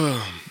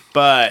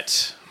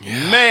 But,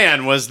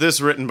 man, was this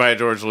written by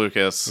George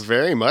Lucas.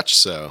 Very much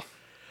so.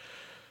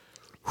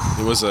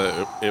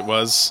 It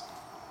was,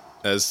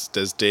 as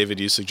David,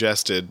 you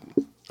suggested,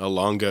 a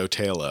longo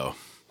talo.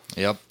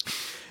 Yep.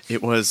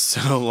 It was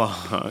so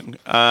long.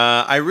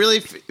 I really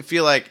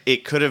feel like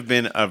it could have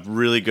been a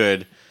really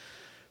good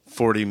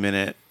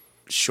 40-minute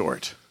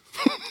short.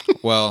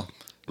 Well,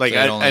 Like, if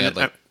they'd only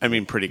had, I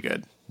mean, pretty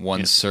good.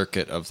 one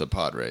circuit of the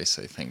pod race,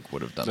 I think,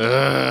 would have done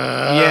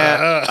that.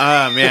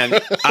 Yeah. Man.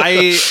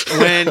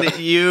 When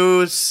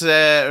you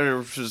said,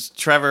 or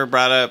Trevor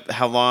brought up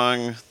how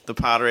long the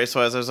pod race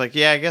was, I was like,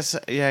 I guess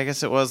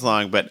it was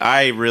long, but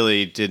I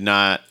really did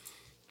not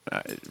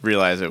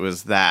realize it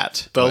was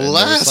that. The And there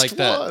was, last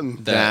like,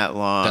 one. That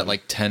long. That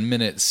like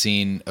 10-minute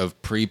scene of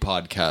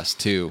pre-podcast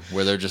too,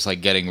 where they're just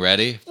like getting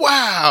ready.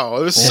 Wow,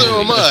 it was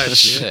so Holy much.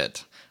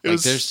 shit. Like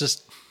was- there's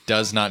just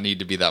does not need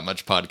to be that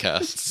much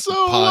podcast. so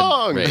pod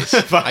long. race.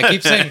 I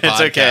keep saying It's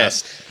okay.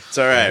 podcast. It's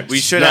all right. We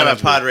should Not have a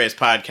a- pod race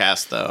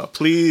podcast, though.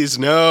 Please,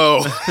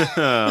 no.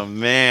 Oh,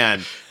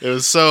 man. It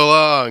was so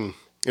long.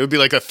 It would be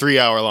like a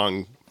 3-hour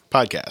long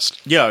podcast,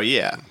 Yo,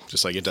 yeah.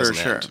 just like it For doesn't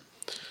sure.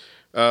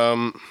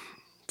 end.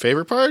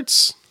 Favorite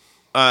parts?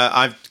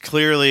 I've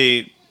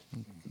clearly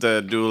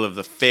the Duel of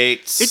the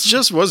Fates. It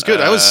just was good.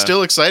 I was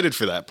still excited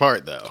for that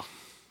part, though.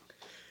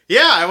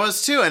 Yeah, I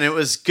was too, and it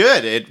was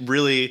good. It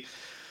really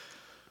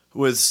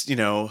was, it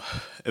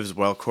was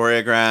well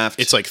choreographed.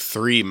 It's like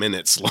 3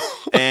 minutes long.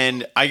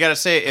 And I gotta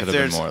say, if Could've been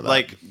there's more of that.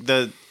 like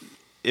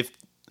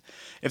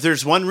if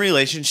there's one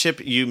relationship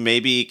you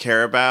maybe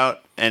care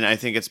about, and I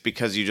think it's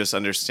because you just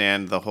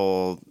understand the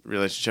whole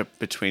relationship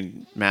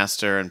between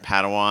Master and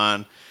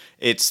Padawan,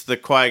 it's the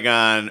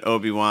Qui-Gon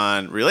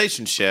Obi-Wan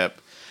relationship.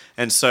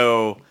 And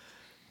so,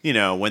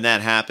 when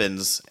that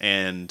happens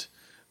and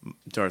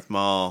Darth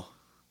Maul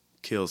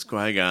kills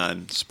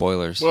Qui-Gon.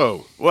 Spoilers.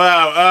 Whoa.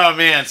 Wow, oh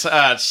man,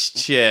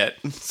 shit.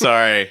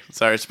 Sorry.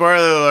 Spoiler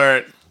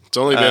alert. It's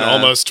only been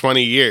almost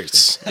 20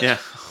 years. Yeah,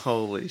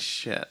 holy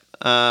shit.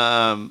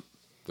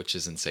 Which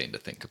is insane to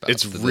think about.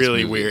 It's that this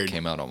really movie weird.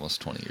 Came out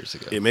almost 20 years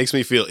ago. It makes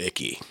me feel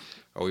icky.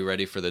 Are we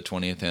ready for the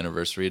 20th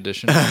anniversary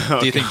edition?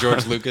 Do you think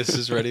George Lucas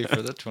is ready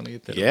for the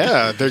 20th anniversary?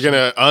 Yeah, they're going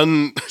to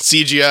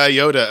un-CGI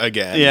Yoda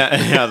again.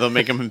 Yeah, they'll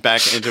make him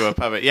back into a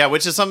puppet. Yeah,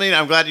 which is something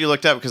I'm glad you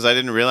looked up because I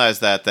didn't realize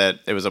that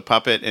it was a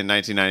puppet in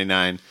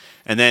 1999,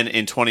 and then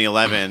in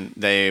 2011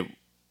 they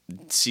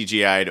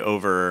CGI'd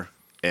over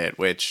it,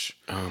 which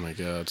Oh my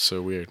God,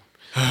 so weird.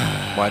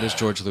 Why does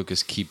George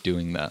Lucas keep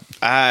doing that?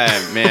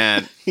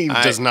 man, He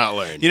does not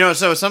learn.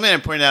 So something I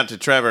pointed out to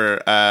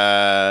Trevor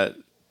a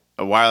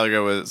while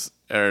ago was,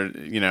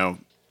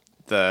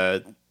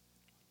 the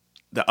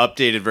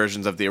updated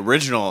versions of the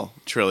original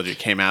trilogy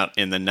came out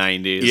in the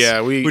 90s.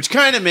 Yeah, which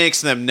kind of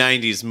makes them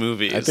 90s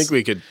movies. I think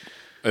we could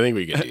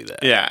do that.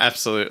 Yeah,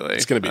 absolutely.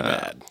 It's gonna be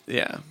bad.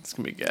 Yeah, it's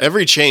gonna be good.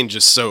 Every change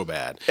is so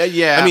bad.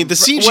 Yeah, I mean, the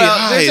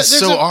CGI is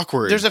so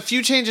awkward. There's a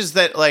few changes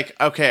that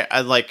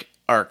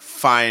are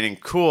fine and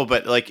cool,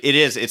 but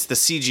it's the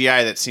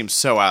CGI that seems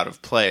so out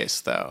of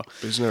place, though.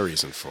 There's no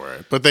reason for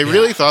it. But they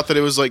really thought that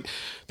it was like,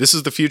 this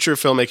is the future of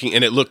filmmaking,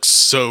 and it looks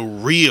so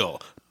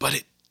real. But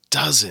it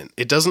doesn't.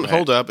 It doesn't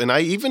hold up. And I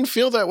even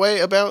feel that way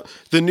about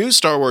the new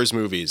Star Wars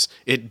movies.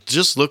 It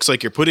just looks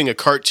like you're putting a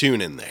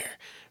cartoon in there.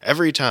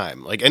 Every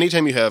time. Like,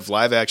 anytime you have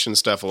live action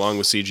stuff along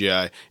with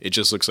CGI, it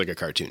just looks like a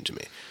cartoon to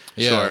me.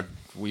 Yeah, Sure.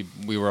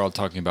 we were all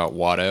talking about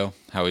Watto,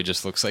 how he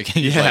just looks like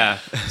he's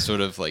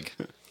sort of like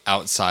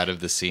outside of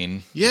the scene.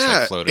 just,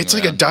 Yeah, floating it's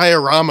like a around.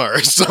 diorama or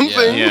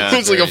something. Yeah,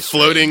 It's like a very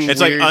floating.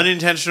 It's weird- like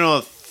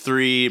unintentional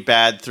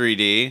bad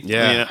 3D.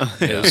 Yeah.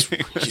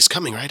 He's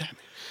coming right at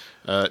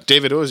me.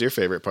 David, what was your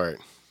favorite part?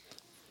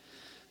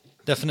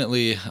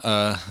 Definitely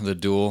the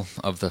duel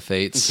of the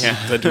fates.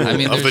 Yeah. The duel I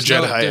mean, of the there's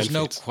Jedi. there's and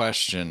no Fates.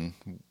 question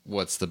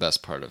what's the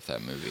best part of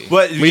that movie.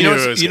 But We knew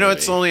it was gonna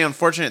what's be. the only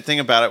unfortunate thing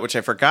about it, which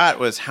I forgot,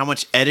 was how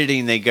much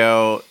editing they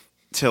go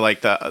to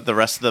the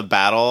rest of the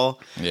battle.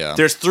 Yeah.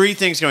 There's 3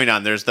 things going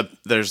on. There's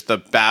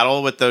the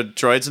battle with the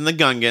droids and the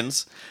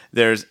Gungans.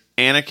 There's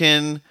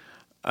Anakin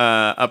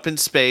up in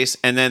space,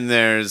 and then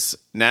there's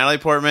Natalie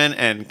Portman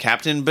and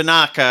Captain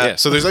Banaka. Yeah,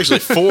 so there's actually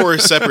 4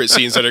 separate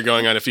scenes that are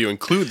going on if you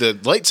include the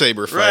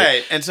lightsaber fight.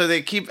 Right, and so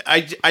they keep.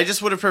 I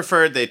just would have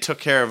preferred they took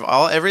care of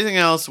everything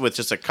else with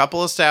just a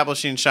couple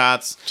establishing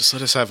shots, Just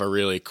let us have a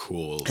really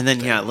cool. and then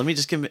let me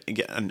just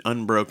get an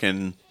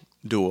unbroken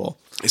duel.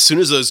 As soon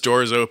as those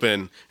doors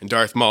open and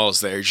Darth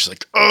Maul's there, you're just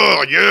like,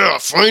 oh yeah,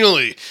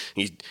 finally!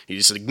 He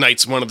just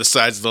ignites one of the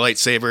sides of the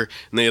lightsaber,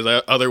 and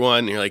the other one,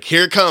 and you're like,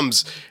 here it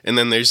comes! And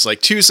then there's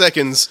like 2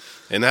 seconds,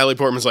 and Natalie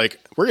Portman's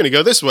like, we're gonna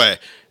go this way.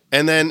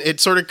 And then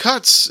it sort of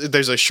cuts.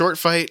 There's a short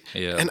fight,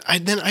 and I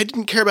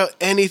didn't care about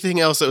anything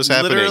else that was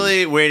happening.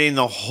 Literally waiting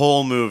the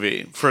whole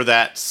movie for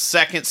that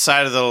second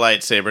side of the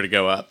lightsaber to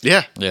go up.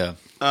 Yeah, Yeah.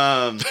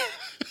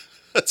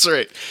 that's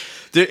right.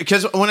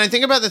 Because when I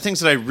think about the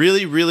things that I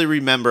really, really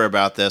remember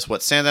about this,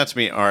 what stands out to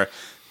me are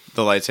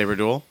the lightsaber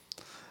duel,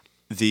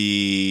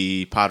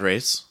 the pod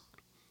race,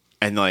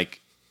 and I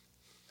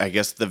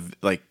guess the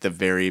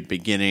very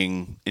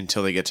beginning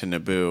until they get to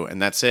Naboo,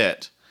 and that's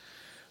it.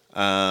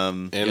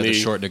 And The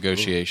short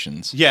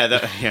negotiations.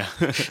 Yeah,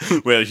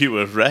 well, you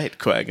were right,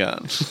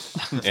 Qui-Gon.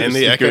 and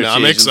the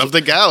economics of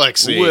the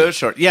galaxy. Were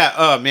short. Yeah.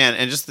 Oh man,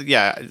 and just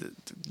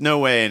no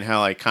way in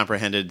hell I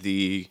comprehended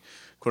the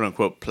quote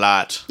unquote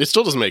plot It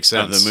still doesn't make of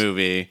sense. the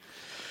movie.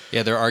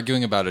 Yeah, they're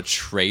arguing about a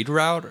trade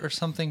route or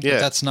something, Yeah.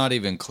 but that's not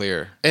even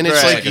clear. And it's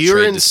Right. like, Like a you're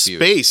trade in dispute.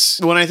 space.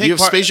 When I think you have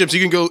part- spaceships, you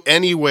can go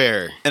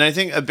anywhere. And I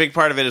think a big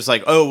part of it is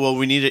like, oh, well,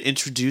 we need to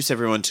introduce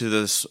everyone to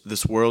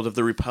this world of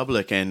the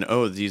Republic, and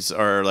these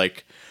are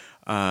like,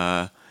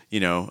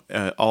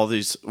 all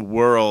these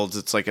worlds.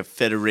 It's like a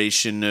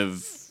federation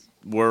of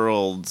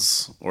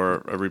worlds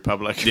or a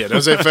republic. Yeah,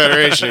 don't say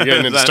Federation. You're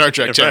getting into Star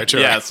Trek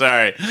territory. Yeah,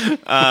 sorry.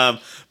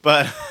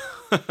 But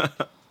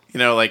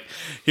like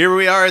here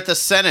we are at the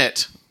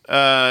Senate.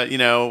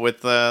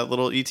 With the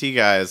little ET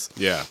guys,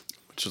 Yeah.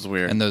 which is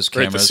weird. And those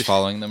Right, cameras the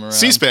following them around.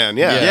 C-SPAN,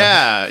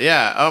 yeah.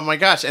 Yeah. Oh my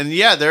gosh. And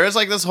there is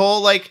like this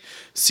whole like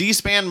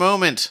C-SPAN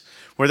moment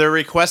where they're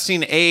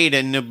requesting aid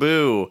in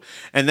Naboo,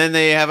 and then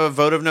they have a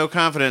vote of no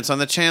confidence on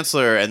the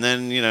Chancellor, and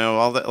then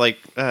all that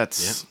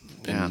that's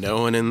And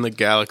no one in the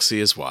galaxy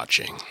is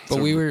watching. But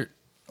we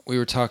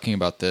were talking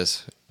about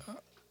this.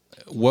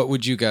 What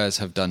would you guys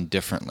have done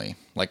differently?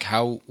 Like,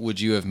 how would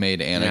you have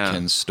made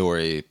Anakin's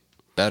story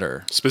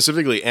better.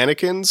 Specifically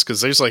Anakin's,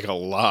 because there's like a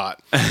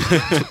lot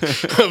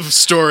of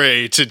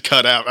story to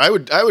cut out. I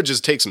would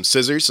just take some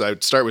scissors. I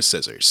would start with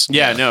scissors.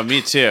 Yeah, no,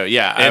 me too.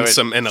 Yeah,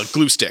 And a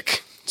glue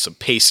stick, some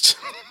paste.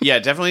 Yeah,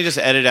 definitely just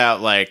edit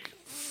out like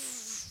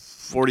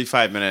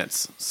 45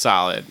 minutes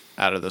solid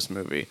out of this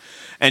movie.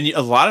 And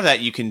a lot of that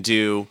you can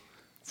do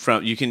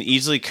you can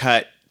easily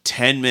cut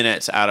 10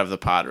 minutes out of the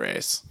pod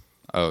race.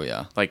 Oh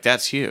yeah. Like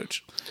that's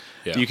huge.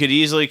 Yeah. You could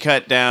easily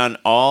cut down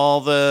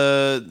all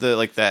the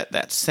like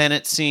that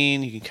Senate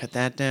scene. You can cut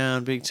that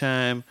down big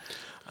time.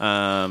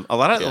 A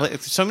lot of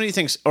like, so many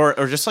things, or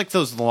just like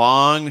those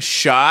long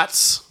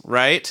shots,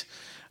 right?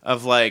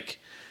 Of like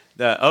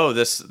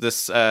this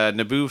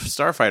Naboo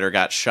starfighter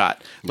got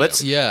shot.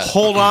 Let's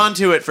hold on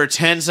to it for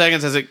 10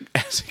 seconds as it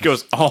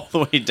goes all the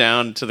way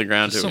down to the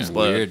ground to Some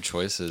explode. weird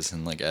choices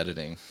in like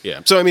editing.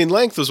 Yeah. So I mean,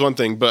 length was one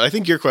thing, but I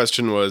think your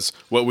question was,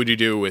 what would you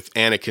do with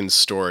Anakin's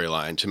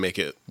storyline to make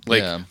it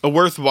like a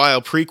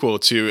worthwhile prequel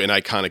to an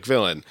iconic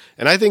villain?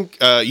 And I think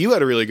you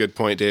had a really good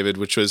point, David,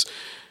 which was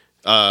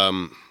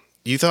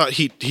you thought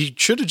he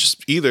should have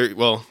just you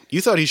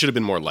thought he should have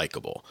been more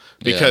likable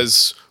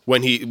because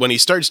when he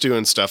starts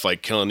doing stuff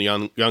like killing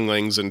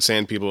younglings and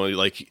sand people,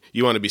 like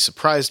you want to be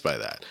surprised by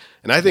that.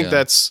 And I think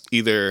that's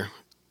either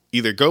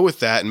go with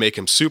that and make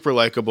him super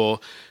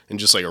likable and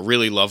just like a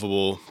really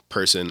lovable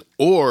person,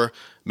 or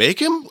make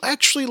him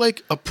actually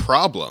like a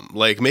problem.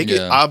 Like make it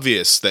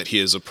obvious that he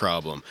is a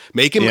problem.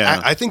 Make him.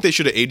 Yeah. I think they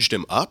should have aged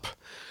him up,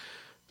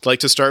 like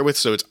to start with,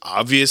 so it's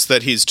obvious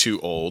that he's too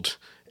old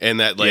and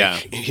that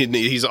like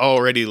he's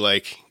already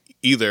like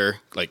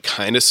either like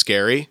kind of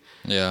scary,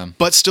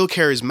 but still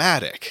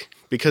charismatic.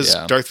 Because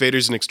Darth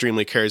Vader's an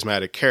extremely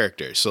charismatic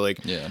character. So like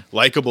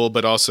likable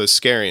but also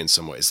scary in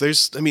some ways.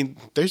 There's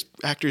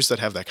actors that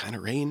have that kind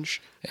of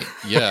range.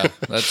 Yeah,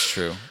 that's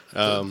true.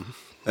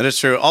 That is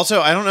true.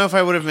 Also, I don't know if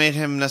I would have made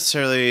him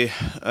necessarily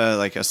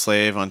like a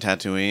slave on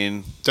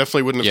Tatooine.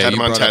 Definitely wouldn't have had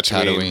him on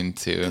Tatooine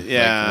too.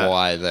 Yeah. Like,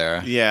 why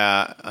there?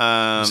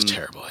 Yeah. It's a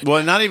terrible idea.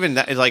 Well, not even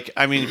that. Like,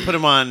 I mean, put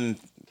him on,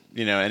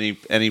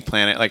 any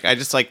planet. Like, I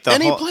just like the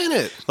Any whole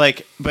planet.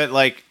 Like, but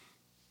like,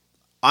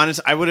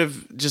 honest, I would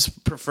have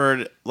just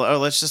preferred. Oh,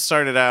 let's just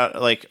start it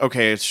out. Like,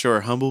 okay,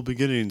 sure, humble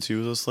beginnings. He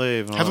was a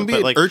slave. Have him be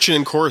an urchin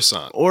in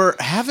Coruscant, or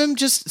have him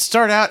just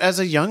start out as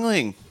a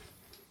youngling.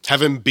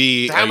 Have him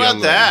be. How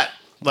about that?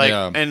 Like,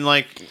 and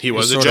like he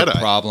was a sort Jedi of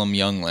problem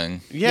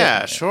youngling.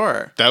 Yeah,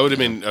 sure. That would have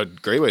been a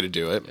great way to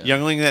do it.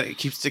 Youngling that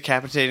keeps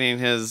decapitating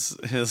his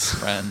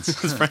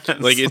friends. his friends.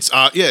 Like it's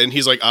and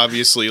he's like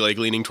obviously like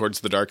leaning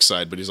towards the dark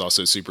side, but he's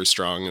also super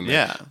strong. And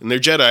and they're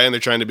Jedi, and they're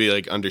trying to be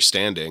like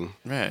understanding,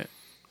 right?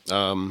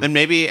 And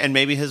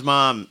maybe his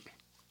mom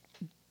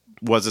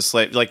was a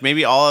slave. Like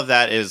maybe all of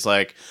that is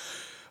like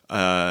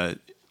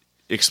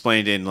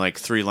explained in like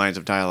 3 lines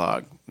of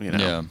dialogue.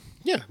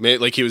 Yeah,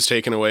 like he was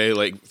taken away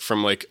like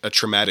from like a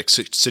traumatic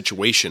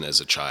situation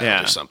as a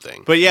child or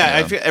something. But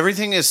I feel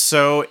everything is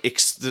so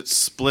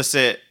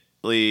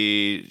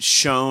explicitly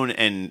shown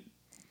and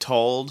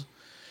told.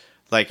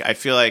 Like I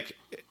feel like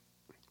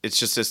it's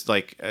just this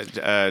like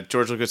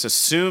George Lucas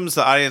assumes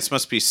the audience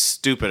must be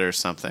stupid or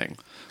something.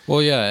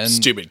 Well, yeah, and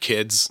stupid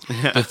kids.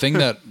 The thing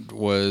that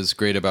was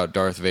great about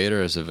Darth Vader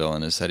as a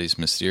villain is that he's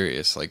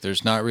mysterious. Like,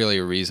 there's not really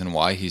a reason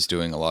why he's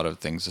doing a lot of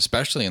things,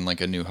 especially in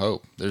like A New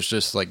Hope. There's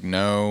just like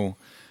no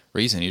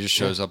reason. He just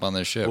shows up on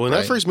their ship. Well, in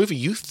that first movie,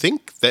 you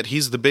think that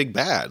he's the big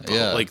bad.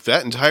 Like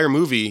that entire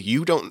movie,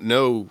 you don't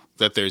know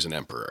that there's an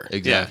emperor.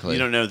 Exactly. Yeah, you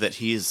don't know that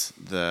he's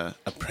the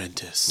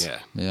apprentice.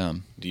 Yeah.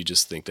 You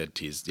just think that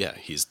he's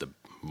the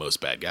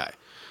most bad guy.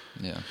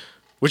 Yeah.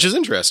 Which is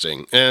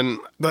interesting.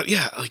 But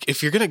like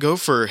if you're going to go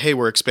for, hey,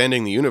 we're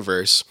expanding the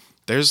universe,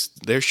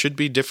 there should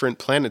be different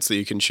planets that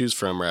you can choose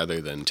from rather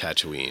than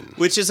Tatooine.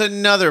 Which is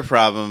another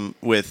problem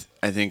with,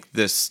 I think,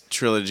 this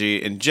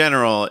trilogy in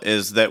general,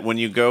 is that when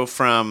you go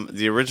from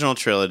the original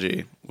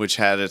trilogy, which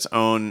had its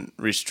own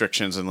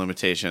restrictions and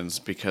limitations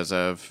because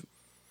of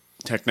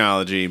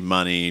technology,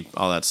 money,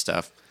 all that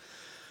stuff,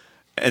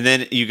 and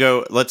then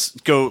you let's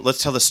tell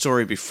the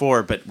story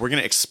before, but we're going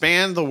to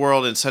expand the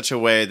world in such a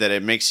way that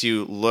it makes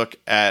you look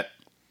at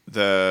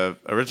the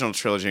original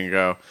trilogy and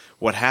go,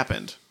 what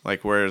happened?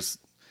 Like,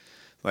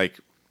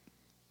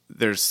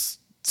 there's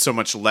so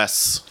much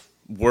less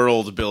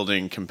world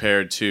building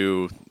compared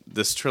to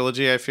this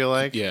trilogy, I feel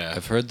like. Yeah.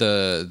 I've heard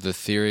the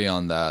theory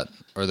on that,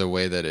 or the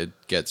way that it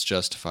gets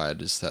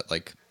justified, is that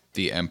like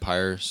the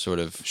Empire sort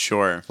of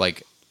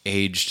like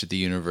aged the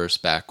universe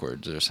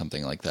backwards or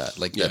something like that.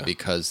 Like that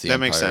because the that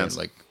Empire makes sense.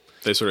 like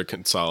they sort of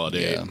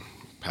consolidate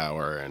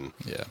power and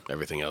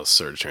everything else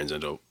sort of turns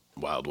into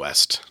Wild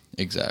West.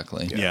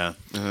 Exactly. Yeah.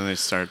 And then they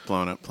start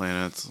blowing up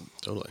planets.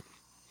 Totally.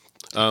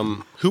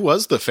 Who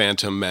was the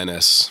Phantom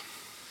Menace?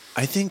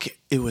 I think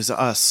it was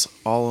us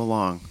all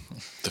along.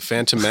 The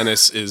Phantom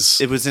Menace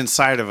is... It was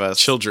inside of us.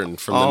 Children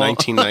from the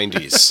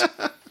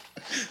 1990s.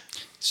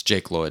 It's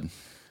Jake Lloyd.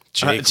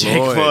 Jake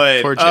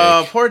Lloyd. Poor Jake.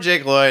 Oh, poor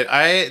Jake Lloyd.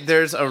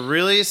 There's a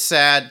really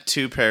sad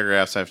 2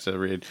 paragraphs I have to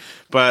read.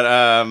 But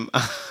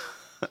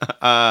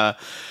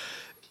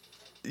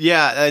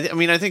Yeah, I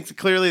mean, I think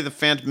clearly the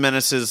Phantom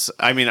Menace is.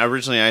 I mean,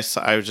 originally I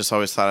just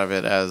always thought of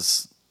it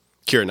as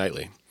Keira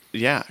Knightley.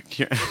 yeah.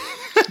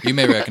 You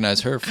may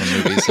recognize her from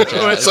movies such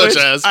as Such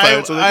as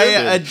Pirates of the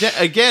Caribbean.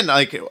 Again,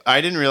 like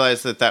I didn't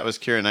realize that was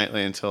Keira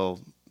Knightley until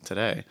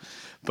today.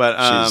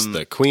 But She's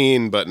the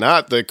queen, but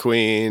not the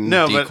queen.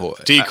 no, Decoy.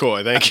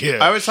 Decoy, thank you.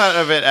 I always thought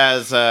of it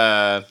as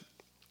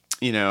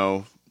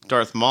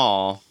Darth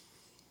Maul.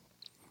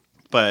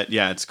 But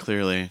yeah, it's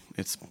clearly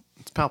it's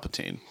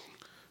Palpatine,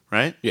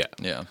 right? yeah.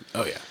 Yeah.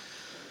 Oh yeah.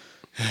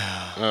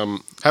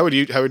 How would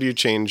you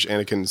change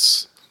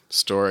Anakin's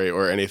story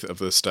or any of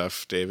this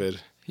stuff,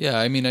 David? Yeah,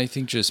 I mean, I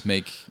think just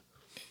make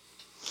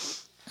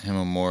him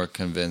a more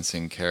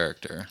convincing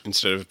character.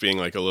 Instead of being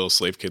like a little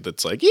slave kid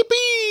that's like,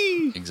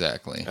 yippee!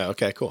 Exactly. Oh,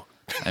 okay, cool.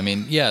 I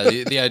mean, yeah,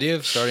 the idea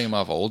of starting him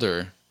off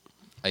older,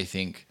 I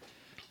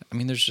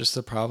mean, there's just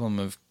the problem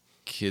of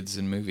kids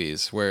in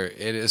movies where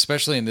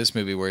especially in this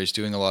movie where he's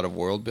doing a lot of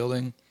world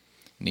building,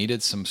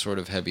 needed some sort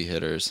of heavy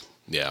hitters.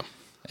 Yeah.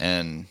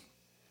 And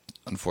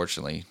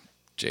unfortunately,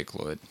 Jake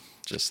Lloyd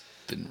just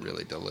didn't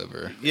really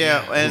deliver.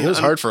 Yeah, and It was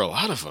hard for a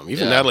lot of them.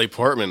 Even Yeah. Natalie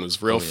Portman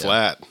was real yeah.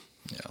 flat.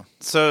 Yeah.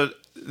 So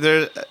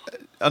there,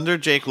 under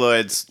Jake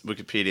Lloyd's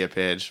Wikipedia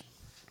page,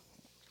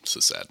 So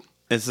sad.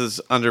 this is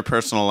under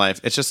personal life.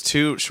 It's just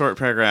 2 short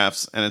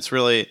paragraphs, and it's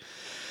really,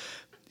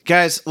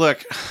 guys,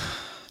 look,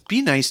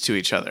 be nice to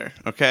each other,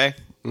 okay?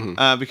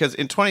 Because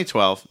in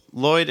 2012,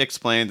 Lloyd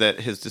explained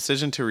that his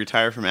decision to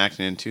retire from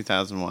acting in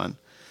 2001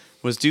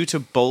 was due to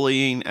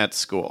bullying at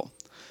school.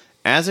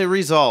 As a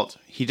result,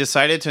 he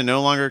decided to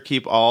no longer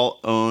keep all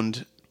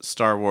owned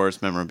Star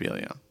Wars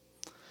memorabilia.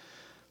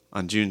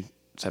 On June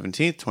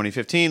 17th,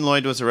 2015,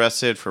 Lloyd was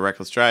arrested for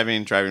reckless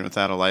driving, driving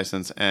without a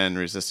license, and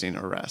resisting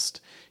arrest.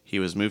 He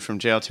was moved from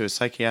jail to a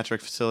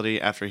psychiatric facility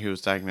after he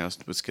was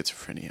diagnosed with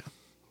schizophrenia.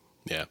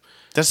 Yeah.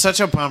 That's such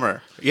a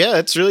bummer. Yeah,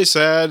 it's really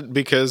sad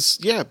because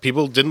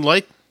people didn't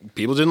like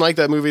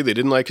that movie. They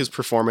didn't like his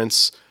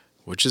performance,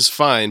 which is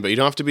fine, but you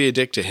don't have to be a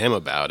dick to him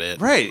about it.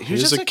 Right. He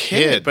was just a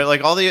kid. But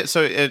like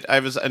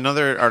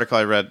another article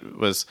I read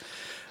was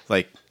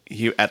like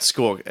he at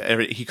school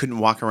he couldn't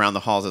walk around the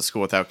halls at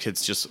school without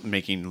kids just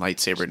making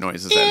lightsaber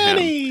noises at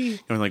him.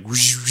 Going like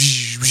whoosh,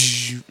 whoosh,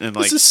 whoosh, and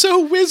like This is so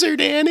wizard,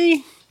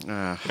 Annie.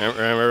 uh,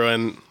 Remember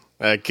when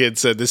a kid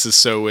said, "This is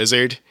so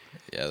wizard"?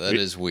 Yeah, that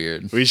is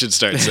weird. We should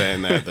start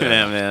saying that. Though.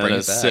 yeah, man, Bring it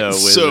that's back. so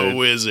wizard. So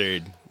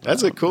wizard.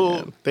 That's a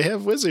cool. They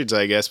have wizards,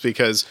 I guess,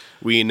 because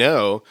we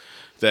know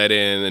that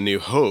in A New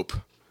Hope,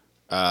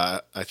 I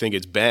think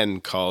it's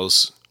Ben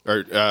calls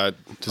or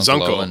his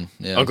uncle. Owen,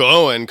 yeah. Uncle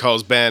Owen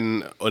calls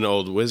Ben an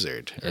old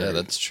wizard. Yeah,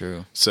 that's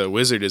true. So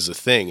wizard is a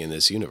thing in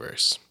this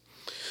universe.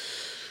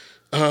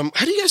 How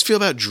do you guys feel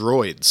about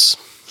droids?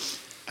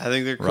 I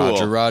think they're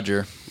cool.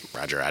 Roger.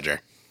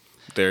 Roger.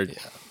 They're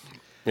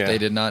yeah. They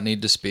did not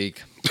need to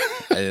speak.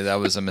 That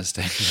was a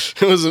mistake.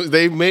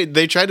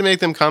 They tried to make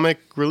them comic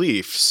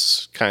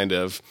reliefs, kind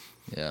of.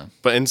 Yeah.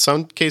 But in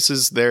some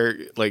cases, they're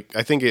like,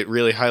 I think it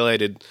really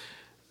highlighted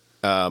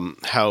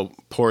how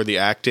poor the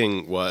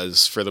acting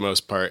was for the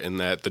most part, in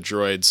that the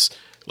droids,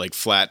 like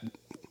flat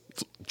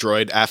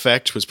droid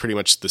affect, was pretty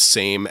much the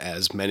same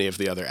as many of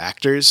the other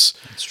actors.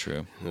 That's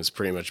true. It was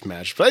pretty much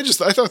matched. But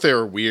I thought they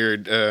were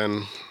weird.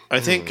 I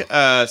think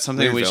something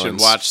Weird we villains.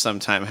 should watch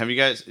sometime.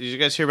 Did you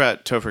guys hear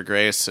about Topher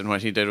Grace and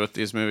what he did with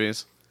these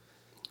movies?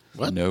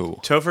 What? No.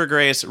 Topher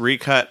Grace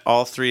recut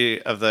all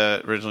 3 of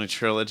the original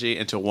trilogy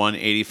into one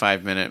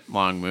 85-minute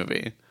long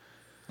movie.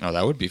 Oh,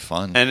 that would be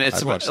fun. And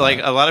it's I'd watch like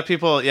that. a lot of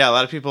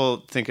people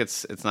think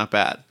it's not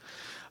bad.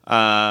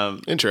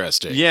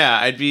 Interesting. Yeah,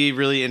 I'd be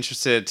really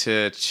interested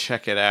to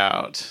check it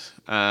out.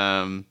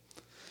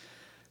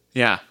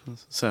 Yeah,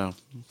 so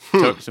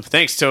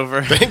thanks,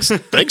 Topher.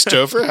 Thanks,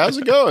 Topher. How's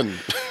it going?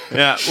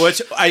 Yeah,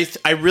 which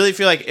I really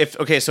feel like if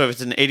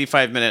it's an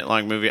 85-minute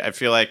long movie, I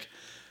feel like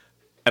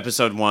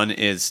episode 1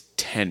 is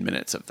 10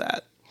 minutes of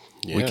that.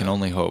 We can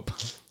only hope.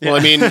 Well, I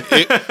mean,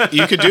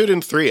 you could do it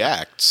in 3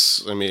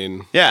 acts. I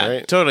mean, Yeah,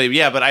 right? totally.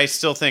 Yeah, but I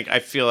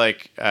feel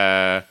like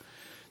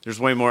there's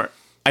way more.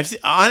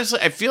 Honestly,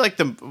 I feel like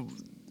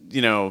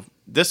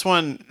this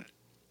one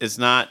is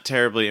not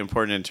terribly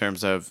important in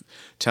terms of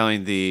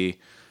telling the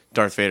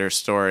Darth Vader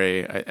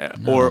story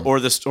or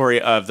the story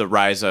of the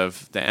rise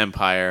of the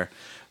Empire.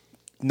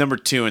 Number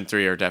 2 and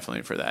 3 are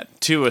definitely for that.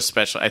 2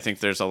 especially. I think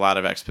there's a lot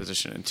of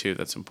exposition in 2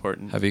 that's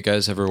important. Have you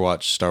guys ever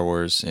watched Star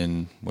Wars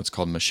in what's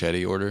called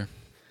machete order?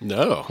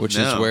 No. Which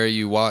No. is where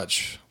you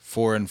watch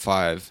 4 and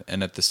 5,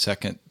 and at the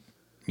second,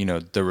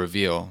 the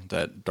reveal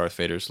that Darth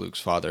Vader's Luke's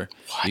father,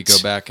 you go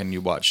back and you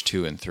watch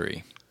 2 and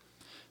 3.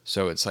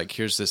 So it's like,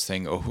 here's this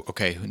thing. Oh,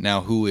 okay,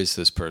 now who is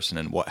this person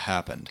and what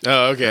happened?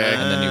 Oh, okay.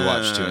 And then you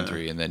watch 2 and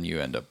 3, and then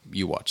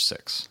you watch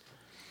 6.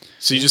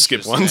 So you just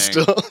skip 1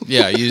 Interesting. still?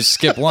 Yeah, you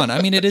skip 1.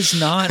 I mean, it is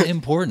not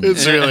important.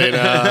 It's really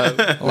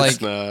not. Like-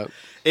 It's not.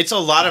 It's a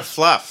lot of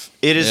fluff.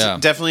 It is Yeah.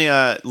 definitely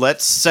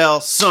let's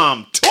sell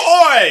some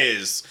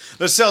toys.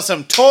 Let's sell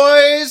some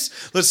toys.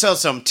 Let's sell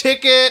some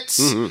tickets.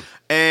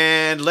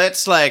 And and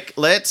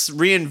let's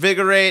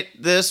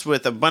reinvigorate this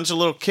with a bunch of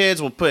little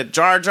kids. We'll put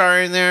Jar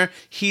Jar in there.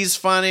 He's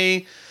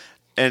funny,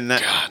 and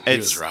that, God, it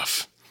was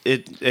rough.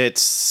 It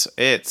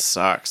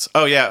sucks.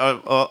 Oh yeah.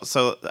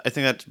 So I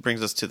think that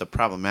brings us to the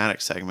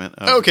problematic segment.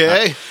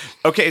 Okay.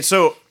 Okay.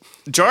 So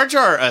Jar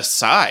Jar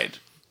aside,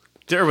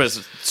 there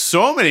was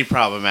so many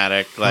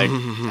problematic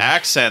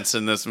accents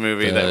in this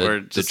movie that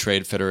were the just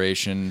Trade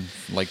Federation,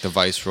 like the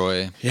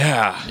Viceroy.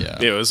 Yeah.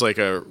 It was like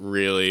a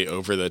really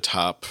over the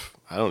top.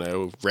 I don't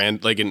know,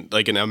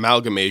 like an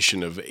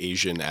amalgamation of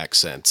Asian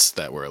accents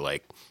that were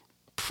like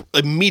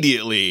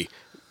immediately.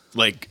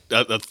 Like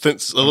a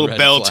little red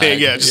belting,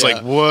 flag. just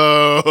like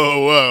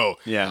whoa,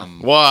 yeah.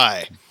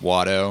 Why?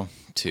 Watto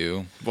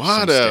too. Some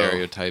Watto.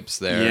 stereotypes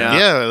there.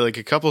 Yeah. Like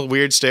a couple of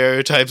weird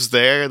stereotypes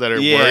there that are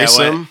Yeah,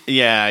 worrisome.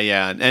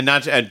 yeah, and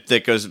not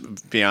that goes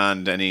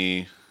beyond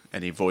any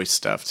voice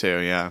stuff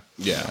too. Yeah,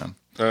 Yeah.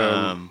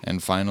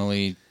 And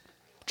finally,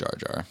 Jar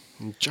Jar.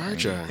 Jar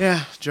Jar.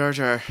 yeah, Jar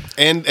Jar.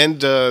 And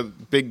the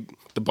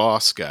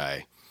boss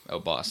guy, Oh,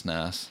 Boss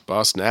Nass.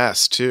 Boss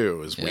Nass too,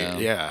 was Yeah. weird.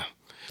 Yeah.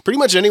 Pretty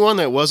much anyone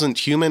that wasn't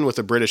human with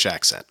a British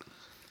accent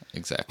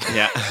Exactly.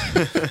 Yeah,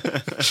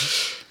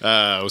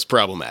 was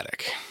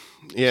problematic.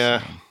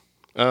 Yeah.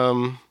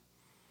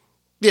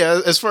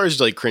 Yeah, as far as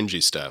like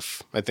cringy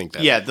stuff, I think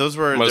that yeah. Those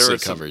were mostly there were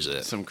covers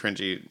it. Some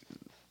cringy.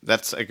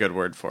 That's a good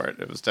word for it.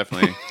 It was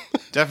definitely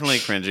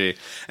cringy,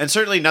 and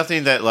certainly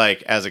nothing that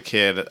like as a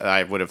kid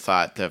I would have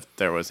thought that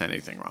there was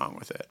anything wrong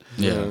with it.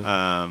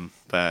 Yeah.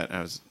 But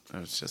I was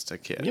just a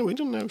kid. Yeah, we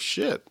don't know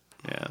shit.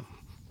 Yeah.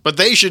 But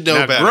they should know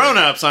Now, better.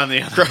 grown-ups on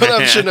the other Grown-ups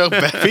hand. should know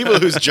better. People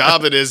whose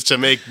job it is to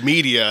make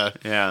media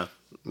Yeah.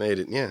 made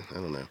it. Yeah, I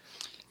don't know.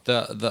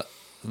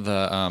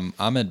 The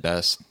Ahmed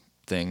Best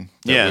thing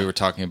that Yeah. we were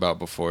talking about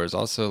before is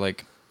also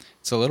like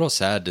it's a little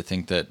sad to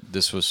think that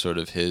this was sort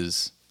of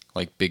his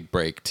like big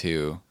break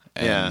too.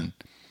 And Yeah.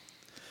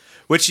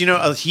 Which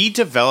he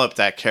developed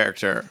that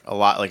character a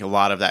lot, like a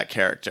lot of that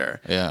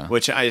character. Yeah.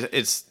 Which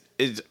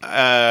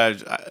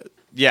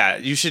yeah,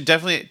 you should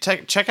definitely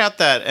check out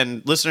that.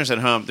 And listeners at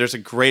home, there's a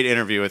great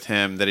interview with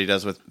him that he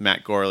does with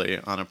Matt Gorley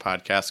on a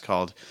podcast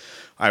called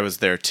 "I Was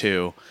There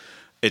Too."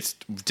 It's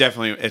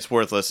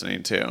worth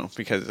listening to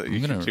because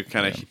you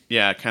kind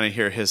of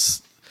hear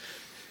his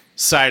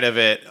side of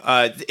it.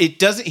 He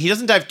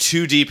doesn't dive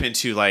too deep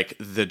into like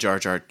the Jar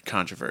Jar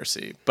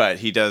controversy, but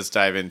he does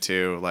dive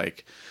into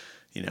like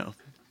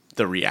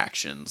the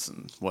reactions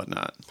and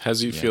whatnot. How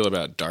do you feel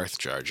about Darth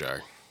Jar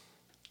Jar?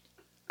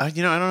 I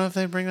don't know if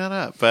they bring that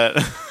up, but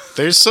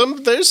There's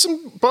some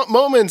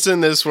moments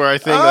in this where I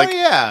think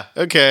yeah,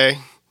 okay,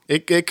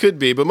 it could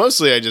be, but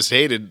mostly I just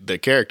hated the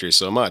character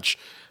so much.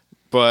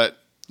 But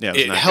Yeah, it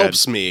was it not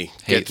helps me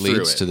get hate through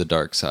leads it. to the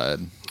dark side.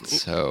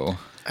 So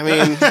I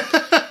mean,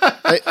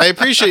 I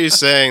appreciate you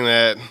saying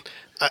that.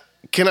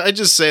 Can I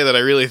just say that I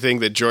really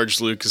think that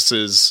George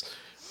Lucas's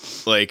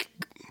like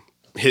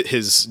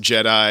his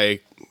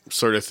Jedi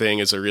sort of thing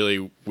is a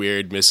really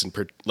weird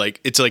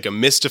it's like a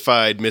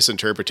mystified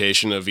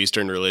misinterpretation of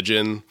Eastern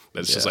religion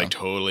that's just Yeah. like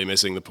totally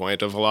missing the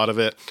point of a lot of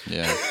it.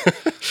 yeah,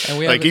 and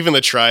we Like have even the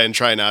try and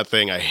try not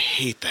thing, I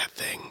hate that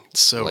thing. It's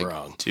so Like,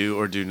 wrong. do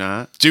or do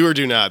not. Do or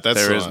do not. That's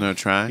There the is one. no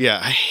try. Yeah,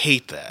 I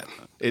hate that.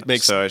 It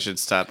makes So I should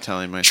stop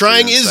telling my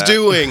trying students is that.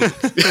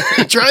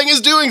 doing trying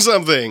is doing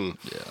something.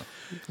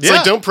 It's Yeah.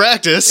 like don't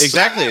practice.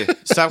 Exactly.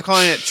 Stop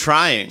calling it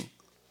trying.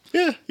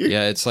 Yeah.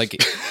 yeah, it's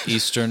like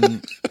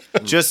Eastern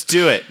Just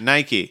do it.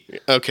 Nike.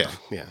 Okay.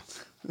 Yeah.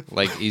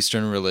 like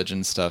Eastern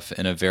religion stuff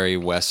in a very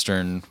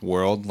Western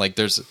world. Like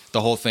there's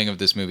the whole thing of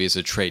this movie is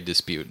a trade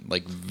dispute,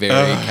 like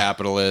very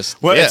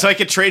capitalist. Well, Yeah. it's like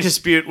a trade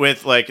dispute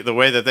with like the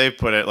way that they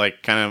put it,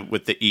 like kind of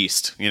with the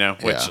East, which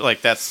Yeah.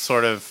 like that's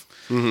sort of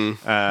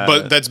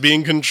But that's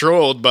being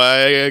controlled by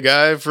a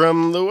guy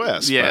from the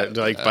West. Yeah.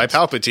 by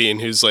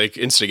Palpatine, who's like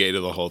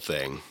instigated the whole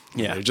thing.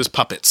 Yeah. They're just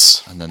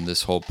puppets. And then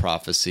this whole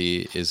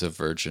prophecy is a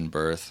virgin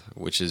birth,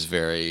 which is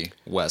very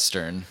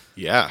Western.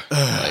 Yeah.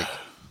 Like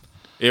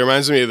It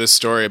reminds me of this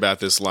story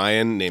about this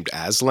lion named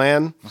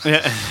Aslan.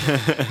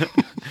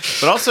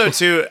 But also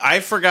too, I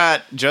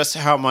forgot just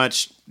how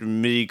much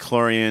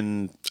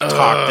midi-chlorian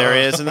talk there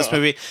is in this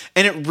movie,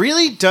 and it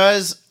really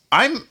does.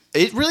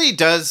 It really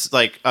does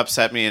like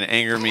upset me and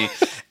anger me,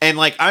 and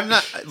like I'm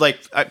not like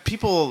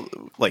people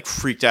like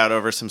freaked out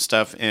over some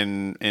stuff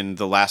in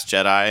The Last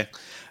Jedi,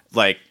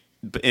 like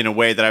in a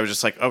way that I was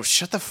just like, oh,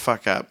 shut the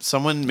fuck up.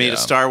 Someone made a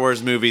Star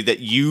Wars movie that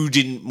you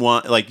didn't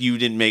want, like you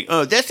didn't make.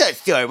 Oh, that's not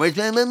Star Wars.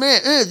 Blah, blah, blah.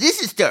 Oh,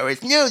 this is Star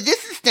Wars. No,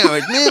 this is Star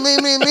Wars. Blah,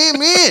 blah, blah,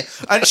 blah,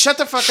 blah. Shut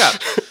the fuck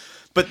up.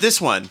 But this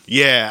one,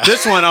 Yeah.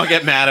 this one I'll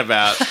get mad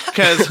about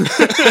because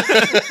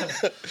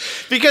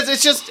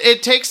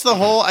it takes the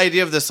whole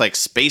idea of this like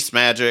space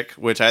magic,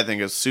 which I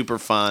think is super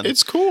fun.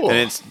 It's cool. and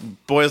it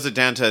boils it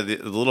down to the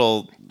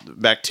little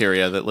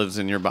bacteria that lives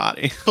in your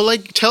body. But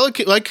like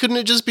couldn't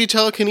it just be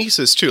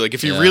telekinesis too? Like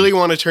if you Yeah. really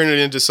want to turn it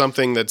into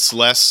something that's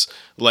less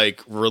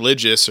like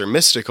religious or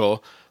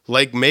mystical,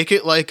 like make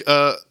it like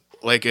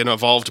an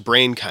evolved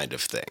brain kind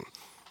of thing.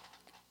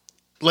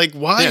 Like,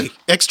 why? Yeah.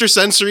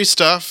 Extrasensory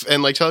stuff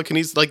and like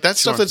telekinesis, like that's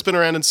stuff that's been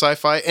around in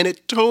sci-fi, and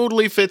it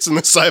totally fits in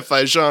the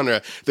sci-fi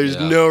genre. There's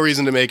Yeah. no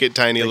reason to make it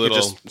tiny They could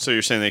little. so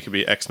you're saying they could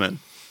be X-Men?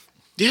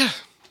 Yeah,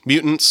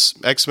 mutants,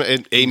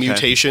 X-Men. A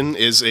mutation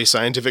is a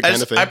scientific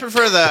kind of thing. I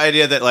prefer the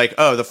idea that like,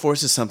 oh, the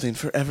Force is something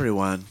for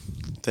everyone.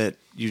 That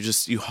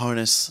you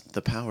harness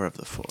the power of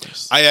the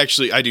Force.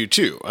 I do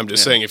too. I'm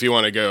just saying, if you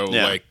want to go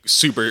Yeah. like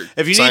super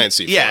If you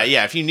sciencey, need,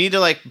 yeah. If you need to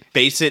like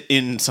base it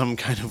in some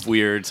kind of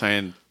weird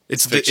science,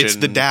 it's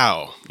the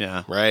Tao,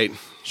 Yeah. right?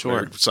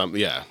 Sure. Or some,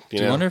 yeah. You Do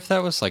you know? wonder if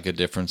that was like a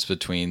difference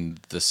between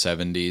the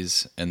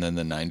 70s and then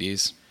the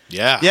 90s?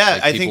 Yeah, Yeah,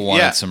 Like I people think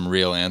wanted some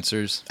real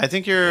answers. I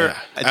think you're Yeah,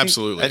 I think-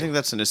 absolutely. I think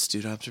that's an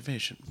astute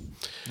observation.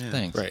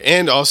 Thanks. right.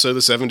 And also,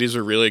 the 70s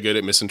were really good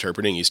at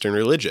misinterpreting Eastern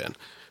religion.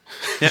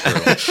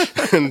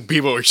 And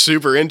people were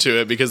super into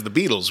it because the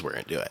Beatles were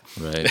into it.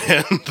 Right.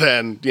 And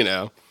then,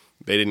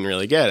 they didn't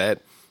really get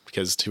it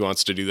because who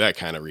wants to do that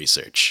kind of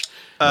research?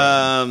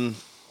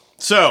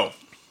 So,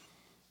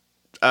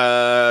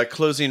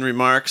 closing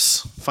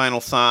remarks,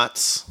 final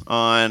thoughts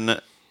on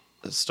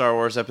Star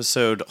Wars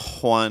Episode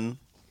 1.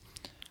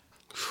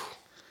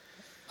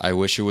 I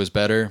wish it was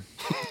better.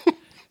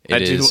 I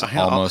It do- is I-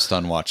 almost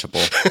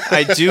unwatchable.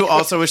 I do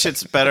also wish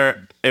it's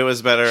better. It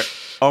was better.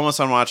 Almost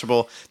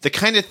unwatchable. The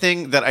kind of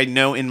thing that I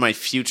know in my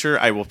future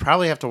I will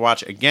probably have to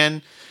watch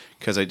again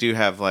because I do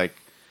have a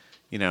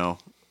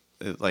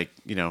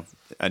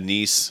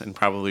niece and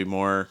probably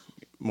more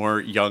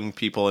young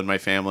people in my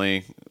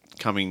family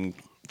coming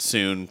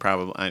soon.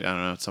 Probably I don't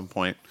know at some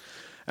point.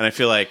 And I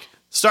feel like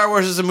Star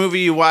Wars is a movie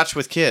you watch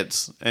with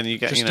kids, and you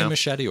get Just do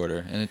machete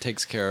order, and it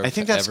takes care of. I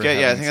think that's ever good.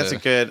 Yeah, I having think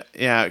that's to- a good.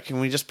 Yeah, can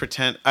we just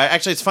pretend?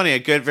 Actually, it's funny.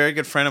 Very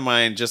good friend of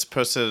mine just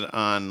posted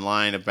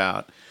online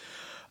about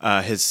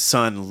his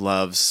son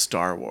loves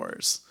Star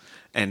Wars,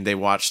 and they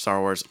watch Star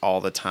Wars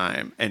all the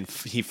time. And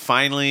he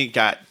finally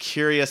got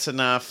curious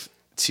enough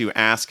to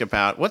ask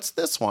about what's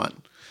this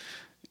one,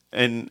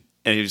 and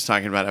he was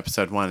talking about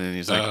Episode 1, and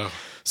he's like,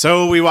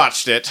 "So we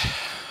watched it,"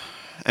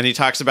 and he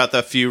talks about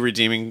the few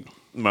redeeming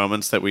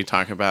moments that we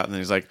talk about, and then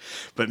he's like,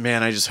 "But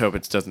man, I just hope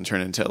it doesn't turn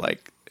into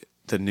like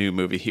the new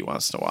movie he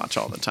wants to watch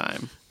all the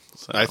time."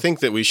 So, I think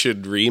that we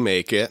should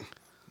remake it,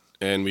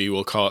 and we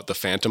will call it The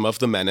Phantom of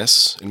the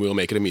Menace, and we will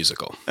make it a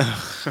musical.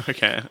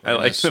 okay, I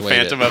like the sway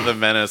Phantom it. of the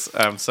Menace.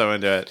 I'm so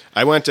into it.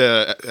 I went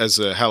as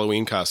a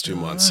Halloween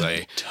costume once.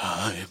 I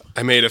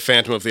made a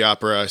Phantom of the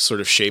Opera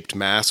sort of shaped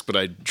mask, but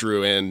I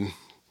drew in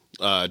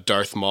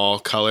Darth Maul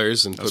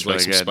colors and put really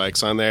some good.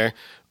 spikes on there.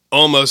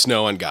 Almost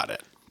no one got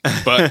it.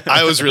 But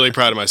I was really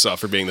proud of myself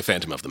for being the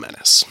Phantom of the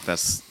Menace.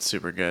 That's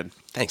super good.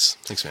 Thanks,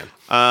 man.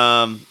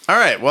 All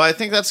right, well, I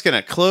think that's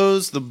gonna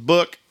close the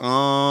book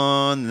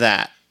on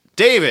that.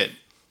 David,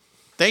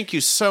 thank you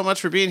so much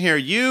for being here.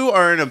 You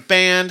are in a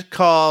band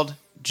called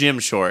Gym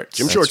Shorts.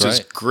 Jim Shorts is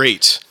right.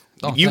 great.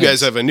 Oh, you thanks.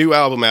 guys have a new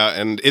album out,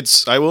 and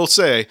it's, I will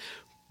say,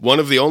 one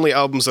of the only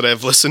albums that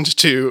I've listened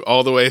to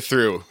all the way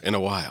through in a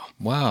while.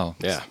 Wow.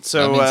 Yeah.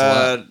 So That means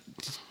a lot.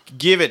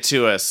 give it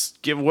to us.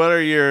 What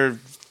are your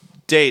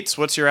dates?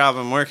 What's your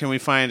album? Where can we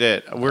find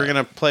it? We're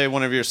gonna play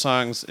one of your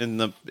songs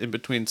in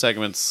between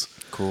segments.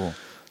 Cool.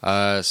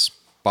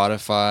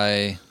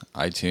 Spotify,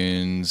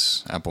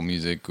 iTunes, Apple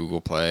Music, Google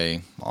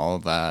Play, all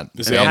of that.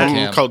 Is the album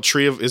Bandcamp. called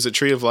Tree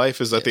of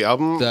Life? Is that the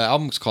album? The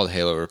album's called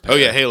Halo Repair. Oh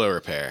yeah, Halo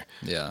Repair.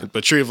 Yeah.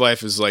 But Tree of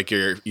Life is like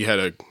you had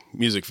a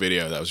music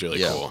video that was really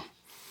Yeah. cool.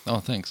 Oh,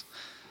 thanks.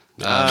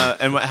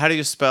 And how do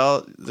you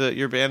spell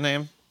your band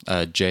name?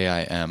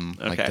 JIM,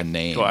 like the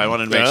name. Cool. I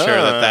wanted to make sure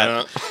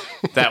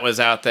that was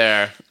out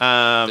there.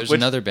 There's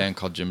another band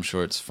called Gym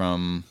Shorts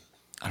from,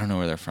 I don't know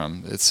where they're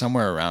from. It's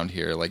somewhere around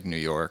here, like New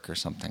York or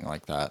something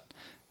like that.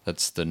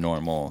 That's the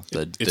normal.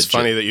 It's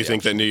funny that you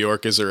think that New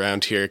York is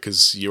around here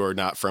because you are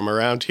not from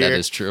around here. That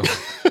is true.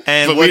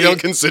 and But what we do you-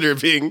 don't consider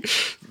being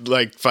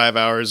like 5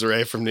 hours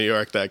away from New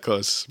York that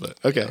close. But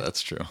okay.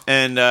 That's true.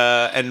 and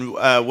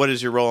what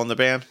is your role in the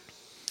band?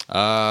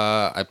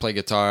 I play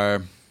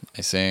guitar.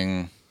 I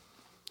sing.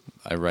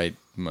 I write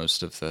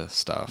most of the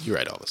stuff. You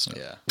write all this stuff.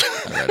 Yeah,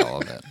 I write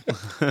all of it.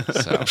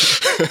 So,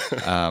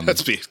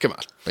 Let's be. Come on.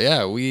 but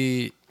yeah,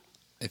 I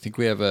think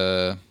we have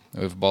a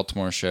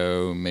Baltimore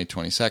show May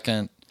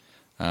 22nd.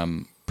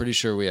 Pretty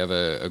sure we have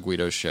a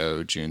Guido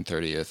show June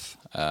 30th.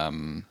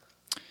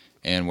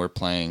 And we're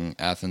playing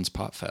Athens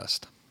Pop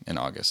Fest in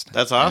August.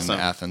 That's awesome. In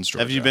Athens,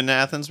 Georgia. Have you been to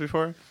Athens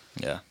before?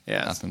 Yeah.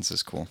 Yeah. Athens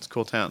is cool. It's a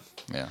cool town.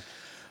 Yeah.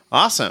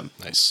 Awesome.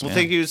 Nice. Well,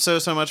 thank you so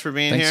much for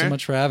being Thanks here. so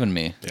much for having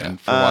me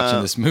and for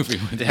watching this movie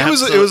with me.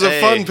 It was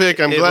a fun pick.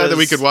 I'm It glad that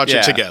we was- could watch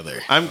yeah. it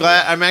together.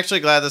 I'm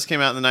actually glad this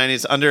came out in the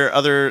 90s. Under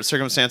other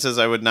circumstances,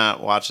 I would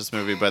not watch this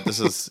movie, but this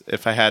is,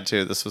 if I had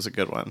to, this was a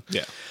good one.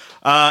 Yeah.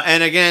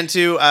 And again,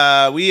 too,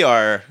 we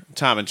are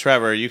Tom and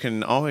Trevor. You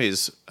can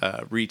always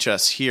reach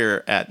us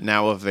here at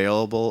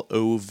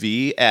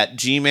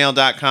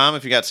nowavailableov@gmail.com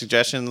if you got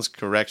suggestions,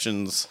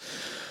 corrections,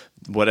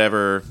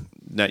 whatever,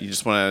 that you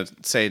just want to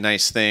say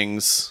nice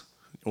things,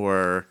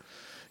 or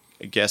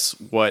guess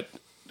what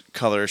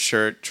color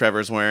shirt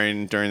Trevor's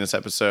wearing during this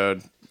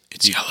episode.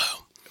 It's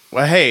yellow.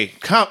 Well, hey,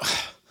 come.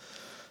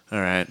 All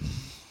right.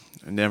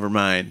 Never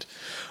mind.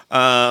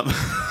 But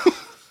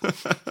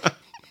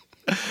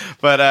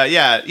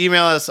yeah,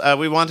 email us.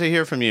 We want to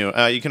hear from you.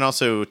 You can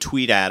also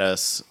tweet at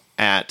us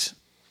at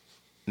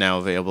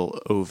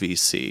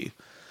NowAvailableOVC.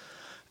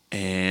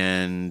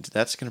 And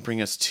that's going to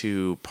bring us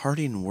to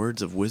parting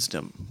words of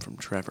wisdom from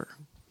Trevor.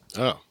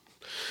 Oh.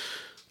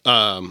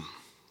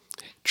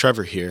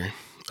 Trevor here.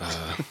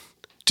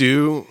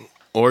 Do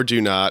or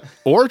do not,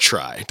 or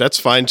try. That's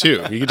fine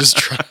too. You can just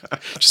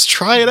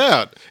try it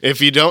out.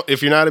 If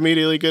you're not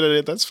immediately good at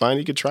it, that's fine.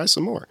 You could try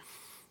some more.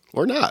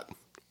 Or not.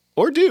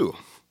 Or do.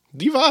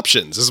 You have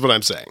options, is what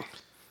I'm saying.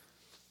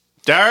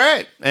 All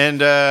right. And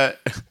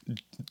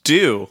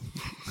do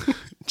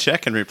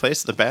check and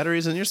replace the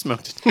batteries in your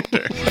smoke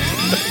detector.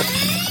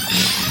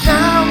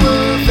 Now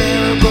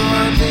available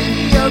on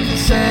video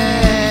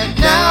cassette.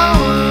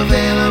 Now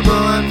available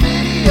on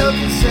video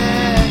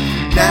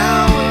cassette.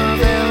 Now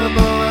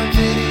available on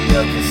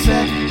video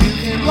cassette. You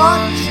can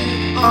watch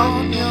it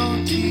on your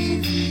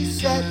TV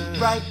set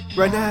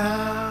right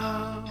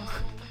now.